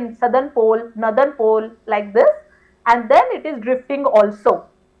 second southern pole, northern pole, like this, and then it is drifting also.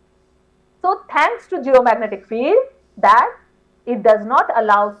 So thanks to geomagnetic field, that it does not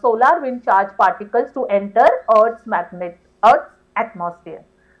allow solar wind charged particles to enter Earth's atmosphere.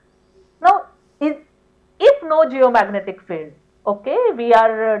 Now, if no geomagnetic field, okay, we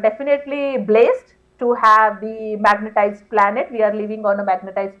are definitely blessed to have the magnetized planet. We are living on a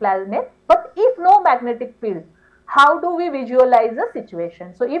magnetized planet. But if no magnetic field, how do we visualize the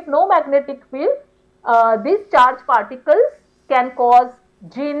situation? So if no magnetic field, these charged particles can cause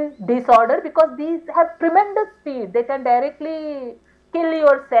gene disorder, because these have tremendous speed. They can directly kill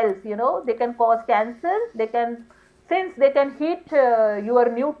your cells, they can cause cancer, since they can hit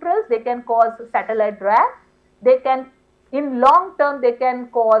your neutrals, they can cause satellite drag, they can, in long term, they can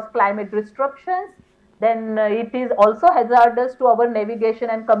cause climate disruptions. Then it is also hazardous to our navigation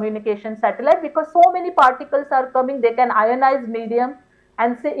and communication satellite, because so many particles are coming, they can ionize medium,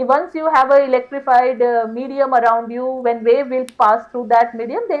 and say once you have a electrified medium around you, when wave will pass through that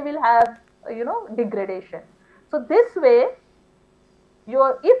medium, they will have, degradation. So this way,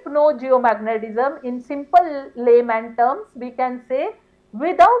 if no geomagnetism, in simple layman terms, we can say,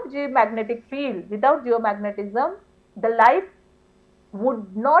 without geomagnetic field, without geomagnetism, the life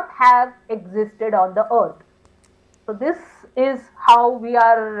would not have existed on the earth. So this is how we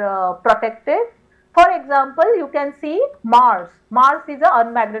are protected. For example, you can see Mars. Mars is an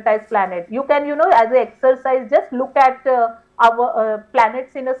unmagnetized planet. You can, as an exercise, just look at our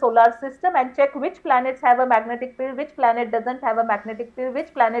planets in a solar system and check which planets have a magnetic field, which planet doesn't have a magnetic field,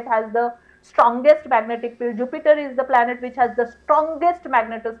 which planet has the strongest magnetic field. Jupiter is the planet which has the strongest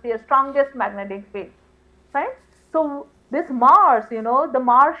magnetosphere, strongest magnetic field, right? So this Mars, the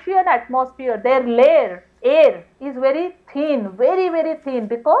Martian atmosphere, their layer, air is very thin, very, very thin,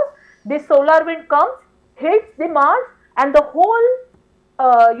 because this solar wind comes, hits the Mars, and the whole,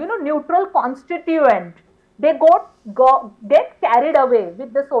 neutral constituent, they get carried away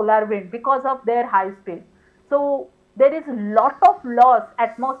with the solar wind because of their high speed. So there is a lot of loss,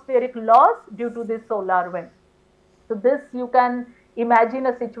 atmospheric loss, due to this solar wind. So this you can imagine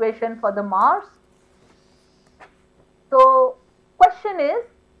a situation for the Mars. So question is,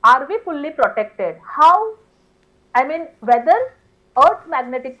 are we fully protected? How, I mean, whether Earth's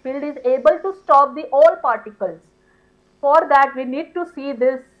magnetic field is able to stop the all particles. For that, we need to see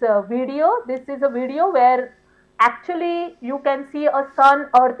this video. This is a video where actually you can see a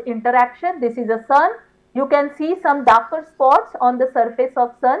sun-earth interaction. This is a sun. You can see some darker spots on the surface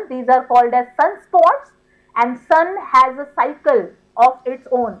of sun. These are called as sunspots, and sun has a cycle of its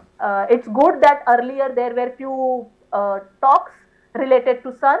own. It's good that earlier there were few talks related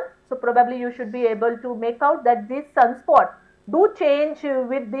to sun. So probably you should be able to make out that these sunspots do change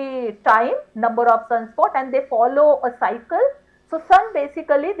with the time, number of sunspot, and they follow a cycle. So sun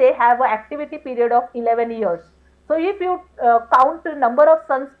basically they have an activity period of 11 years. So if you count the number of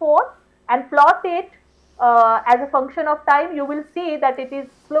sunspots and plot it as a function of time, you will see that it is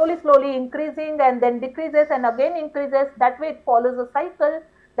slowly increasing and then decreases and again increases. That way it follows a cycle.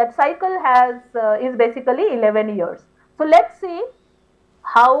 That cycle has is basically 11 years. So let's see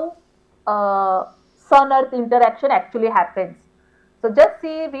how sun-earth interaction actually happens. So just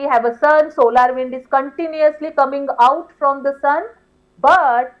see, we have a sun, solar wind is continuously coming out from the sun,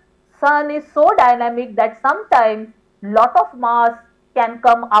 but sun is so dynamic that sometimes lot of mass can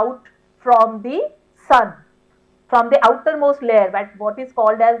come out from the sun, from the outermost layer, what is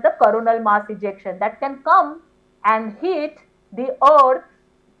called as the coronal mass ejection, that can come and hit the earth.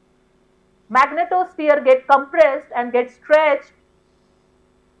 Magnetosphere get compressed and get stretched.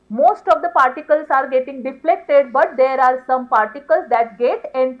 Most of the particles are getting deflected, but there are some particles that get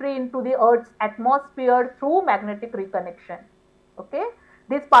entry into the Earth's atmosphere through magnetic reconnection. Okay,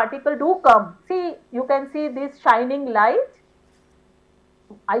 these particles do come. See, you can see this shining light.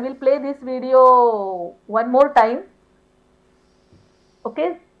 I will play this video one more time.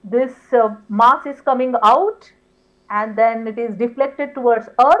 Okay, this mass is coming out and then it is deflected towards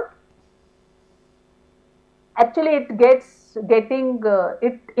Earth. Actually,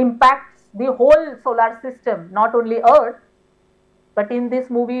 it impacts the whole solar system, not only Earth, but in this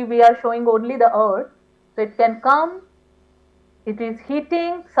movie we are showing only the Earth. So it can come, it is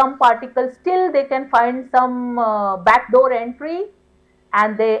heating, some particles still they can find some backdoor entry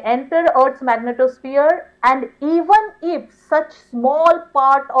and they enter Earth's magnetosphere, and even if such small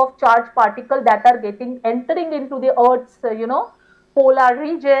part of charged particle that are entering into the Earth's polar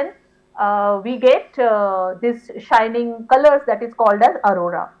region, we get this shining colors that is called as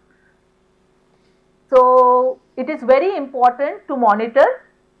aurora. So it is very important to monitor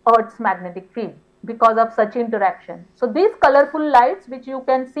Earth's magnetic field because of such interaction. So these colorful lights which you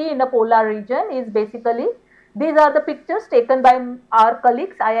can see in a polar region is basically, these are the pictures taken by our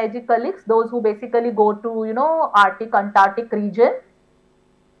colleagues, IIG colleagues, those who basically go to Arctic, Antarctic region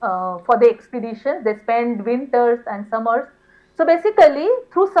for the expeditions. They spend winters and summers. So basically,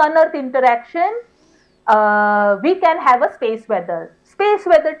 through sun-earth interaction, we can have a space weather. Space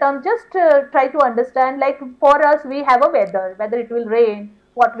weather term, just try to understand, like for us, we have a weather, whether it will rain,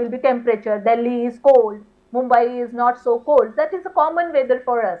 what will be temperature, Delhi is cold, Mumbai is not so cold. That is a common weather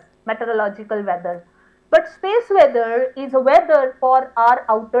for us, meteorological weather. But space weather is a weather for our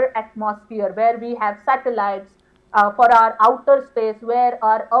outer atmosphere, where we have satellites, for our outer space, where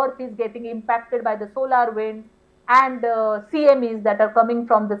our Earth is getting impacted by the solar wind and CMEs that are coming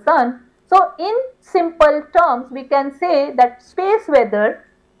from the sun. So in simple terms, we can say that space weather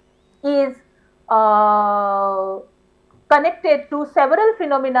is connected to several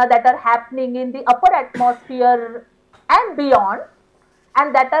phenomena that are happening in the upper atmosphere and beyond,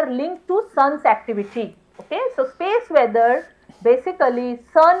 and that are linked to sun's activity. Okay, so space weather, basically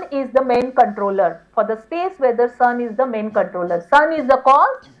sun is the main controller. For the space weather, sun is the main controller. Sun is the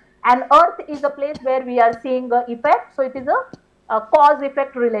cause and Earth is a place where we are seeing the effect. So it is a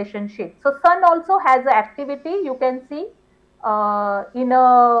cause-effect relationship. So sun also has an activity. You can see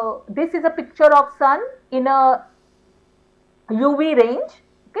this is a picture of sun in a UV range,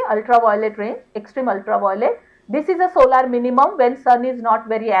 okay, ultraviolet range, extreme ultraviolet. This is a solar minimum when sun is not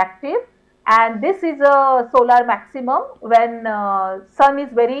very active, and this is a solar maximum when sun is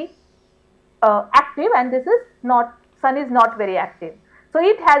very active, and this is not, sun is not very active. So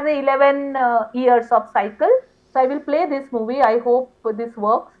it has a 11 years of cycle. So I will play this movie. I hope this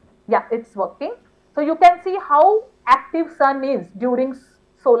works. Yeah, it's working. So you can see how active sun is during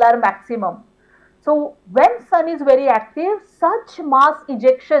solar maximum. So when sun is very active, such mass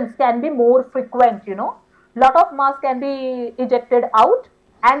ejections can be more frequent, lot of mass can be ejected out,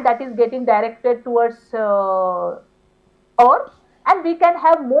 and that is getting directed towards Earth, and we can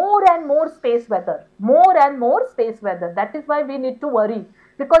have more and more space weather, That is why we need to worry,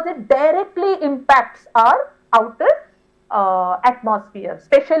 because it directly impacts our outer atmosphere,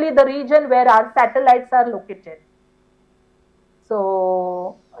 especially the region where our satellites are located.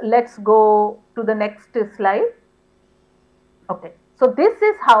 So let's go to the next slide. Okay, so this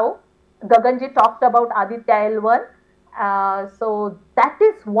is how Gaganji talked about Aditya L1. So that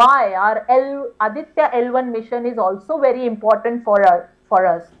is why our Aditya L1 mission is also very important for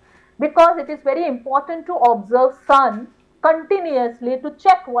us, because it is very important to observe sun continuously, to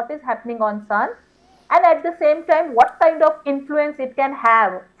check what is happening on sun, and at the same time what kind of influence it can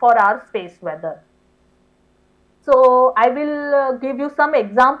have for our space weather. So I will give you some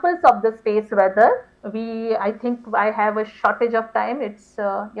examples of the space weather. I think I have a shortage of time. It's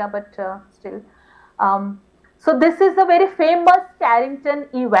yeah, but still. So this is a very famous Carrington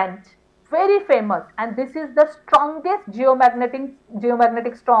event, very famous, and this is the strongest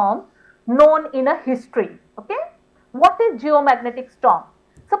geomagnetic storm known in a history. Okay, what is geomagnetic storm?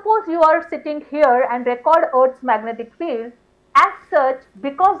 Suppose you are sitting here and record Earth's magnetic field. As such,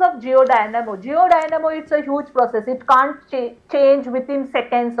 because of geodynamo, it's a huge process. It can't change within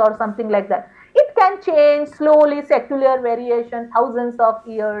seconds or something like that. It can change slowly, secular variation, thousands of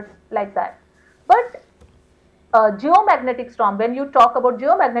years, like that. But geomagnetic storm, when you talk about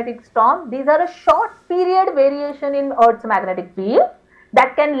geomagnetic storm, these are a short period variation in Earth's magnetic field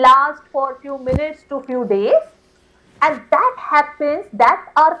that can last for a few minutes to few days, and that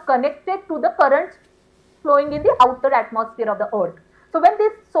are connected to the currents flowing in the outer atmosphere of the Earth. So when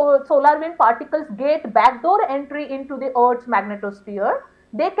these solar wind particles get backdoor entry into the Earth's magnetosphere,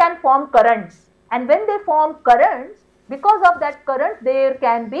 they can form currents. And when they form currents, because of that current, there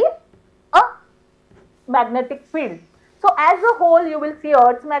can be a magnetic field. So as a whole, you will see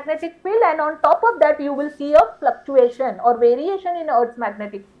Earth's magnetic field, and on top of that, you will see a fluctuation or variation in Earth's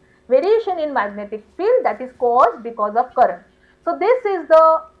magnetic field that is caused because of current. So this is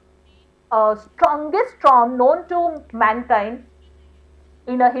the strongest storm known to mankind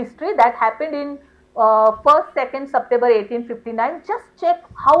in a history that happened in 1st, 2nd September 1859. Just check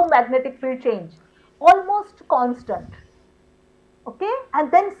how magnetic field changed, almost constant. Okay,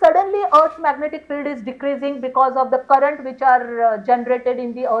 and then suddenly Earth's magnetic field is decreasing because of the current which are generated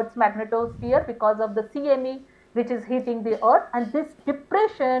in the Earth's magnetosphere because of the CME which is hitting the Earth, and this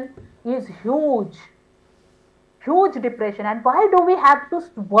depression is huge. Huge depression. And why do we have to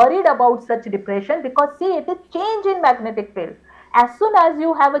worried about such depression? Because see, it is change in magnetic field. As soon as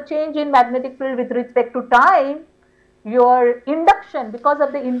you have a change in magnetic field with respect to time, your induction, because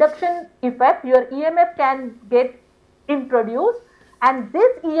of the induction effect, your EMF can get introduced, and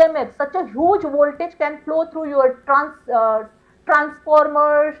this EMF, such a huge voltage, can flow through your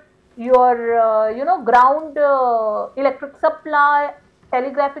transformers, your ground electric supply,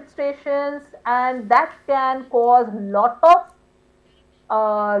 telegraphic stations, and that can cause lot of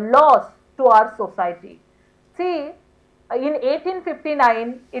loss to our society. See, in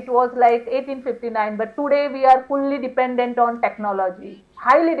 1859, it was like 1859, but today we are fully dependent on technology,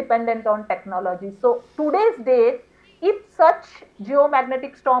 highly dependent on technology. So today's date, if such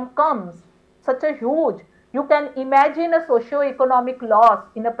geomagnetic storm comes, such a huge, you can imagine a socio-economic loss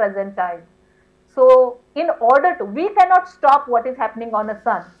in a present time. So in order to, we cannot stop what is happening on a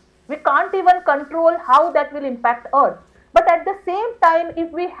sun. We can't even control how that will impact Earth. But at the same time,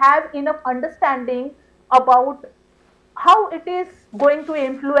 if we have enough understanding about how it is going to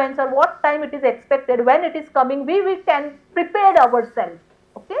influence or what time it is expected, when it is coming, we can prepare ourselves.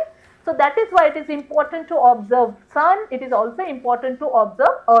 Okay. So that is why it is important to observe sun. It is also important to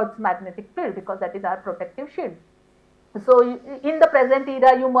observe Earth's magnetic field, because that is our protective shield. So in the present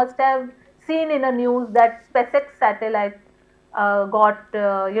era, you must have seen in a news that SpaceX satellite got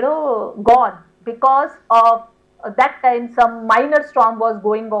gone because of that time some minor storm was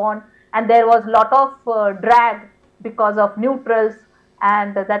going on, and there was lot of drag because of neutrals,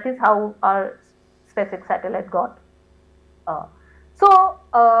 and that is how our SpaceX satellite got.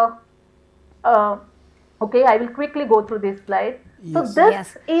 Okay, I will quickly go through this slide. Yes. So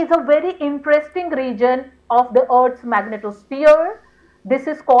this is a very interesting region of the Earth's magnetosphere. This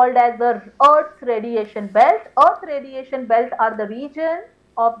is called as the Earth's radiation belt. Earth radiation belt are the region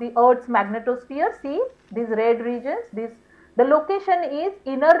of the Earth's magnetosphere. See, these red regions, the location is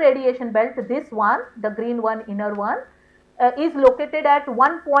inner radiation belt. This one, the green one, inner one, is located at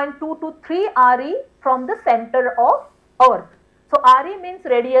 1.2 to 3 RE from the center of Earth. So RE means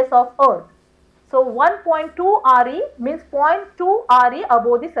radius of Earth. So 1.2 RE means 0.2 RE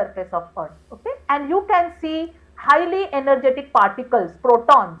above the surface of Earth. Okay, and you can see highly energetic particles,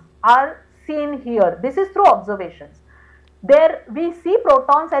 protons, are seen here. This is through observations. There we see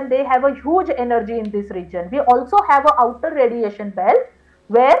protons and they have a huge energy in this region. We also have an outer radiation belt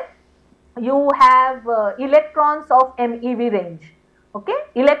where you have electrons of MeV range, okay,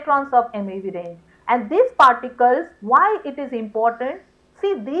 electrons of MeV range. And these particles, why it is important?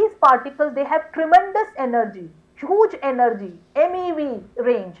 See, these particles, they have tremendous energy, huge energy, MeV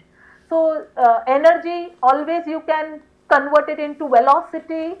range. So energy, always you can convert it into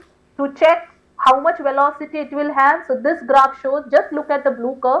velocity to check how much velocity it will have. So this graph shows, just look at the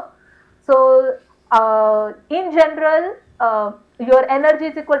blue curve. So in general, your energy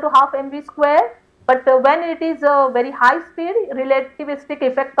is equal to half mv square, but when it is a very high speed, relativistic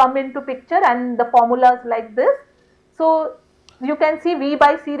effect come into picture, and the formulas like this. So you can see V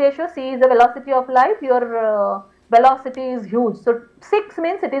by C ratio. C is the velocity of light. Your velocity is huge. So 6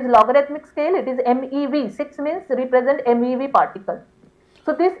 means it is logarithmic scale. It is MeV. 6 means represent MeV particle.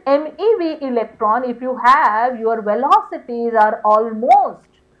 So this MeV electron, if you have, your velocities are almost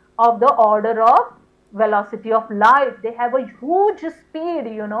of the order of velocity of light. They have a huge speed,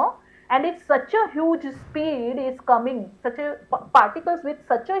 you know, and if such a huge speed is coming, particles with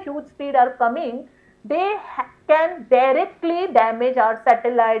such a huge speed are coming, they can directly damage our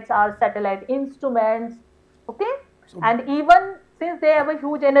satellites, our satellite instruments, okay? And even since they have a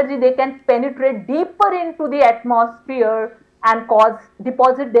huge energy, they can penetrate deeper into the atmosphere and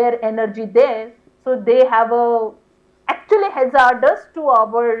deposit their energy there. So they have a actually hazardous to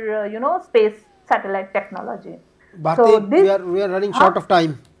our space satellite technology. Bharti, so this, we are running short of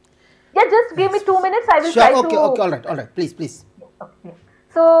time. Yeah, just give me 2 minutes. I will sure, try okay, to. Okay, all right, please. Okay.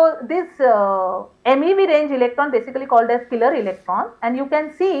 So this MeV range electron, basically called as killer electron, and you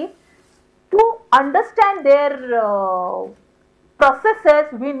can see, to understand their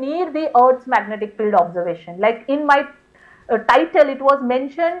processes, we need the Earth's magnetic field observation. Like in my title, it was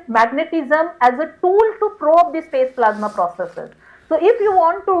mentioned magnetism as a tool to probe the space plasma processes. So if you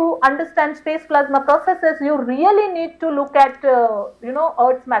want to understand space plasma processes, you really need to look at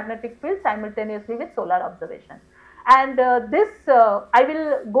Earth's magnetic field simultaneously with solar observation. And I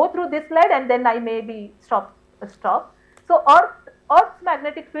will go through this slide and then I maybe stop. So Earth's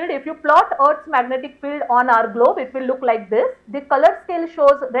magnetic field, if you plot Earth's magnetic field on our globe, it will look like this. The color scale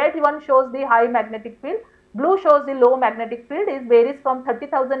shows, red one shows the high magnetic field, blue shows the low magnetic field. It varies from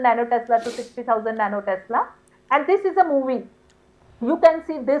 30,000 nanotesla to 60,000 nanotesla. And this is a movie. You can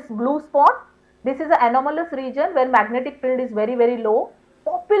see this blue spot. This is an anomalous region where magnetic field is very, very low,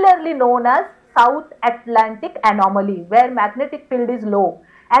 popularly known as South Atlantic anomaly, where magnetic field is low.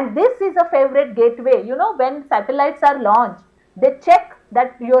 And this is a favorite gateway. You know, when satellites are launched, they check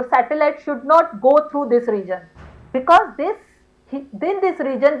that your satellite should not go through this region, because in this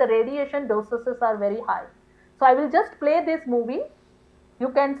region the radiation doses are very high. So I will just play this movie. You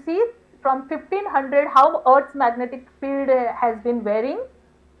can see from 1500 how Earth's magnetic field has been varying.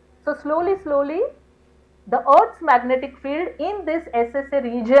 So slowly, the Earth's magnetic field in this SSA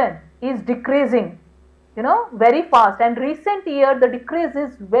region is decreasing, very fast. And recent year the decrease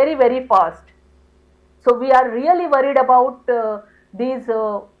is very, very fast. So we are really worried about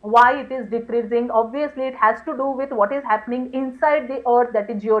why it is decreasing. Obviously, it has to do with what is happening inside the Earth, that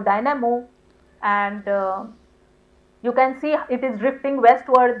is Geo-dynamo. And you can see it is drifting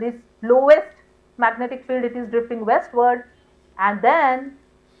westward. This lowest magnetic field, it is drifting westward. And then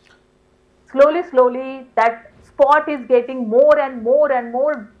slowly that spot is getting more and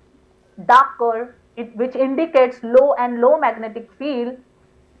more darker, which indicates low and low magnetic field.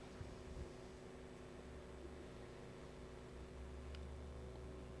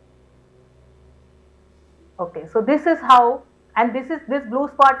 Okay, so this is how, and this blue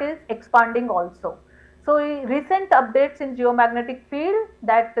spot is expanding also. So recent updates in geomagnetic field,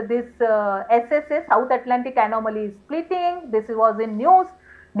 that this SSA, South Atlantic anomaly, is splitting. This was in news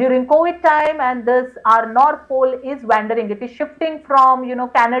during COVID time, and this our North Pole is wandering. It is shifting from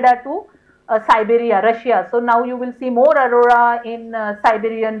Canada to Siberia, Russia. So now you will see more aurora in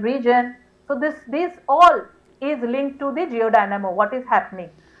Siberian region. So this all is linked to the Geo-dynamo, what is happening.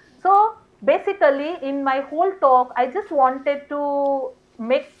 So basically, in my whole talk, I just wanted to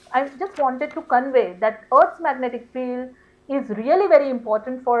convey that Earth's magnetic field is really very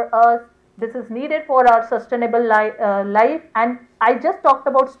important for us. This is needed for our sustainable life. And I just talked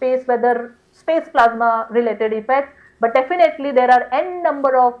about space weather, space plasma related effects, but definitely there are n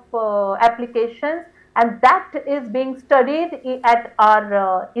number of applications, and that is being studied at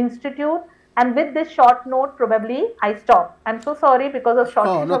our institute. And with this short note, probably I stop. I'm so sorry because of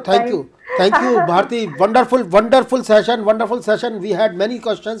shortage of time. Thank you, Bharti. Wonderful session. We had many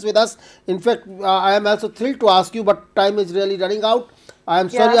questions with us. In fact, I am also thrilled to ask you, but time is really running out. I am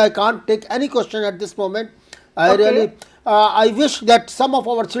sorry, I can't take any question at this moment. I wish that some of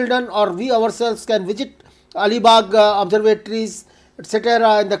our children or we ourselves can visit Alibag observatories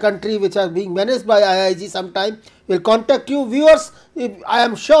etc. in the country which are being managed by IIG sometime will contact you. Viewers, I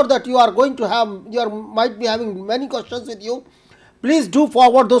am sure that you are going to have, might be having many questions with you. Please do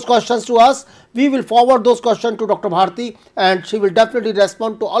forward those questions to us. We will forward those questions to Dr. Bharti, and she will definitely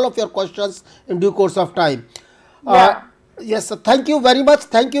respond to all of your questions in due course of time. Yes, thank you very much.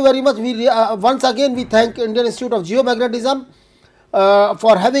 Thank you very much. We once again we thank Indian Institute of Geomagnetism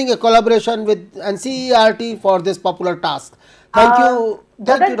for having a collaboration with NCERT for this popular task. Thank you.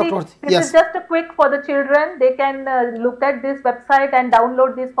 Thank you, Dr. Bharti. This is just a quick for the children. They can look at this website and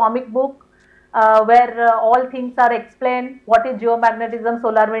download this comic book where all things are explained. What is geomagnetism,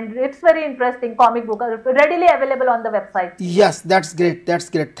 solar wind? It's very interesting comic book, readily available on the website. Yes, that's great. That's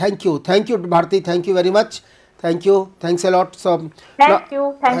great. Thank you. Thank you, Bharti. Thank you very much. Thank you. Thanks a lot. So, thank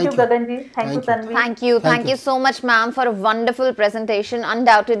you, Gaganji. Thank you, Tanvi. Thank you so much, ma'am, for a wonderful presentation.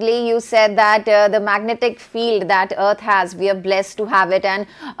 Undoubtedly, you said that the magnetic field that Earth has, we are blessed to have it, and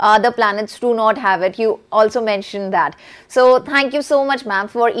other planets do not have it. You also mentioned that. So, thank you so much, ma'am,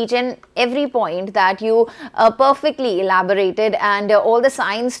 for each and every point that you perfectly elaborated, and all the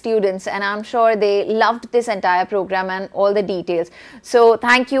science students, and I'm sure they loved this entire program and all the details. So,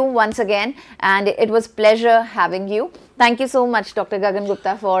 thank you once again, and it was pleasure having you. Thank you so much, Dr. Gagan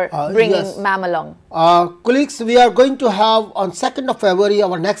Gupta, for bringing ma'am along. Colleagues, we are going to have on 2nd of February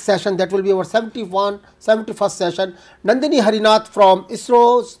our next session. That will be our 71st session. Nandini Harinath from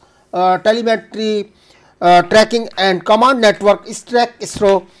ISRO's telemetry tracking and command network,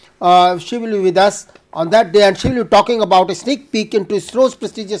 ISRO. She will be with us on that day, and she will be talking about a sneak peek into ISRO's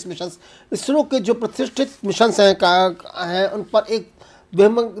prestigious missions. ISRO के जो प्रतिष्ठित missions हैं उन पर एक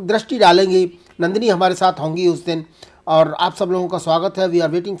दृष्टि डालेंगी. नंदिनी हमारे साथ होंगी उस दिन, और आप सब लोगों का स्वागत है. We are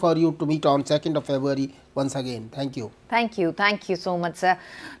waiting for you to meet on 2nd of February once again. Thank you. Thank you so much, sir.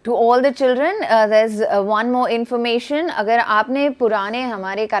 To all the children, there's one more information. अगर आपने पुराने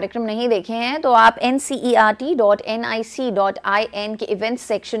हमारे कार्यक्रम नहीं देखे हैं तो आप ncert.nic.in के इवेंट्स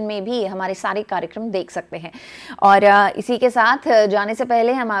सेक्शन में भी हमारे सारे कार्यक्रम देख सकते हैं. और इसी के साथ जाने से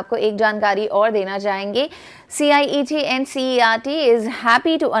पहले हम आपको एक जानकारी और देना चाहेंगे. CIET NCERT is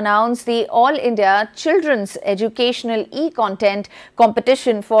happy to announce the All India Children's Educational E-Content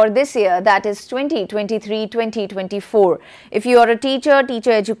Competition for this year, that is 2023-2024. If you are a teacher,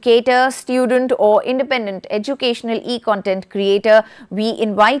 teacher educator, student or independent educational e-content creator, we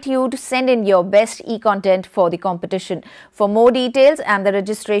invite you to send in your best e-content for the competition. For more details and the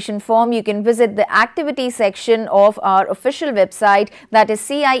registration form, you can visit the activity section of our official website, that is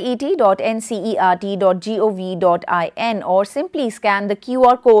ciet.ncert.gov.in, or simply scan the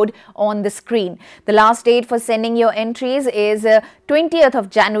QR code on the screen. The last date for sending your entries is 20th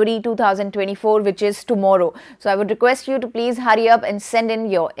of January 2024, which is tomorrow. So I would request you to please hurry up and send in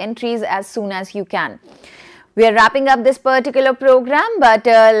your entries as soon as you can. We are wrapping up this particular program, but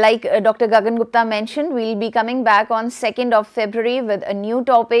like Dr. Gagan Gupta mentioned, we'll be coming back on 2nd of February with a new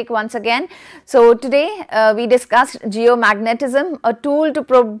topic once again. So today we discussed geomagnetism, a tool to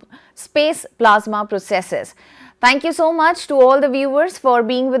probe space plasma processes. Thank you so much to all the viewers for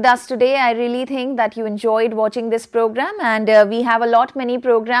being with us today. I really think that you enjoyed watching this program, and we have many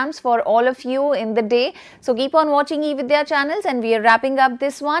programs for all of you in the day. So keep on watching eVidya channels, and we are wrapping up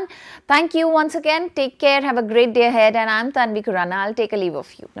this one. Thank you once again. Take care. Have a great day ahead. And I'm Tanvi Khurana. I'll take a leave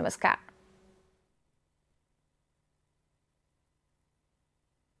of you. Namaskar.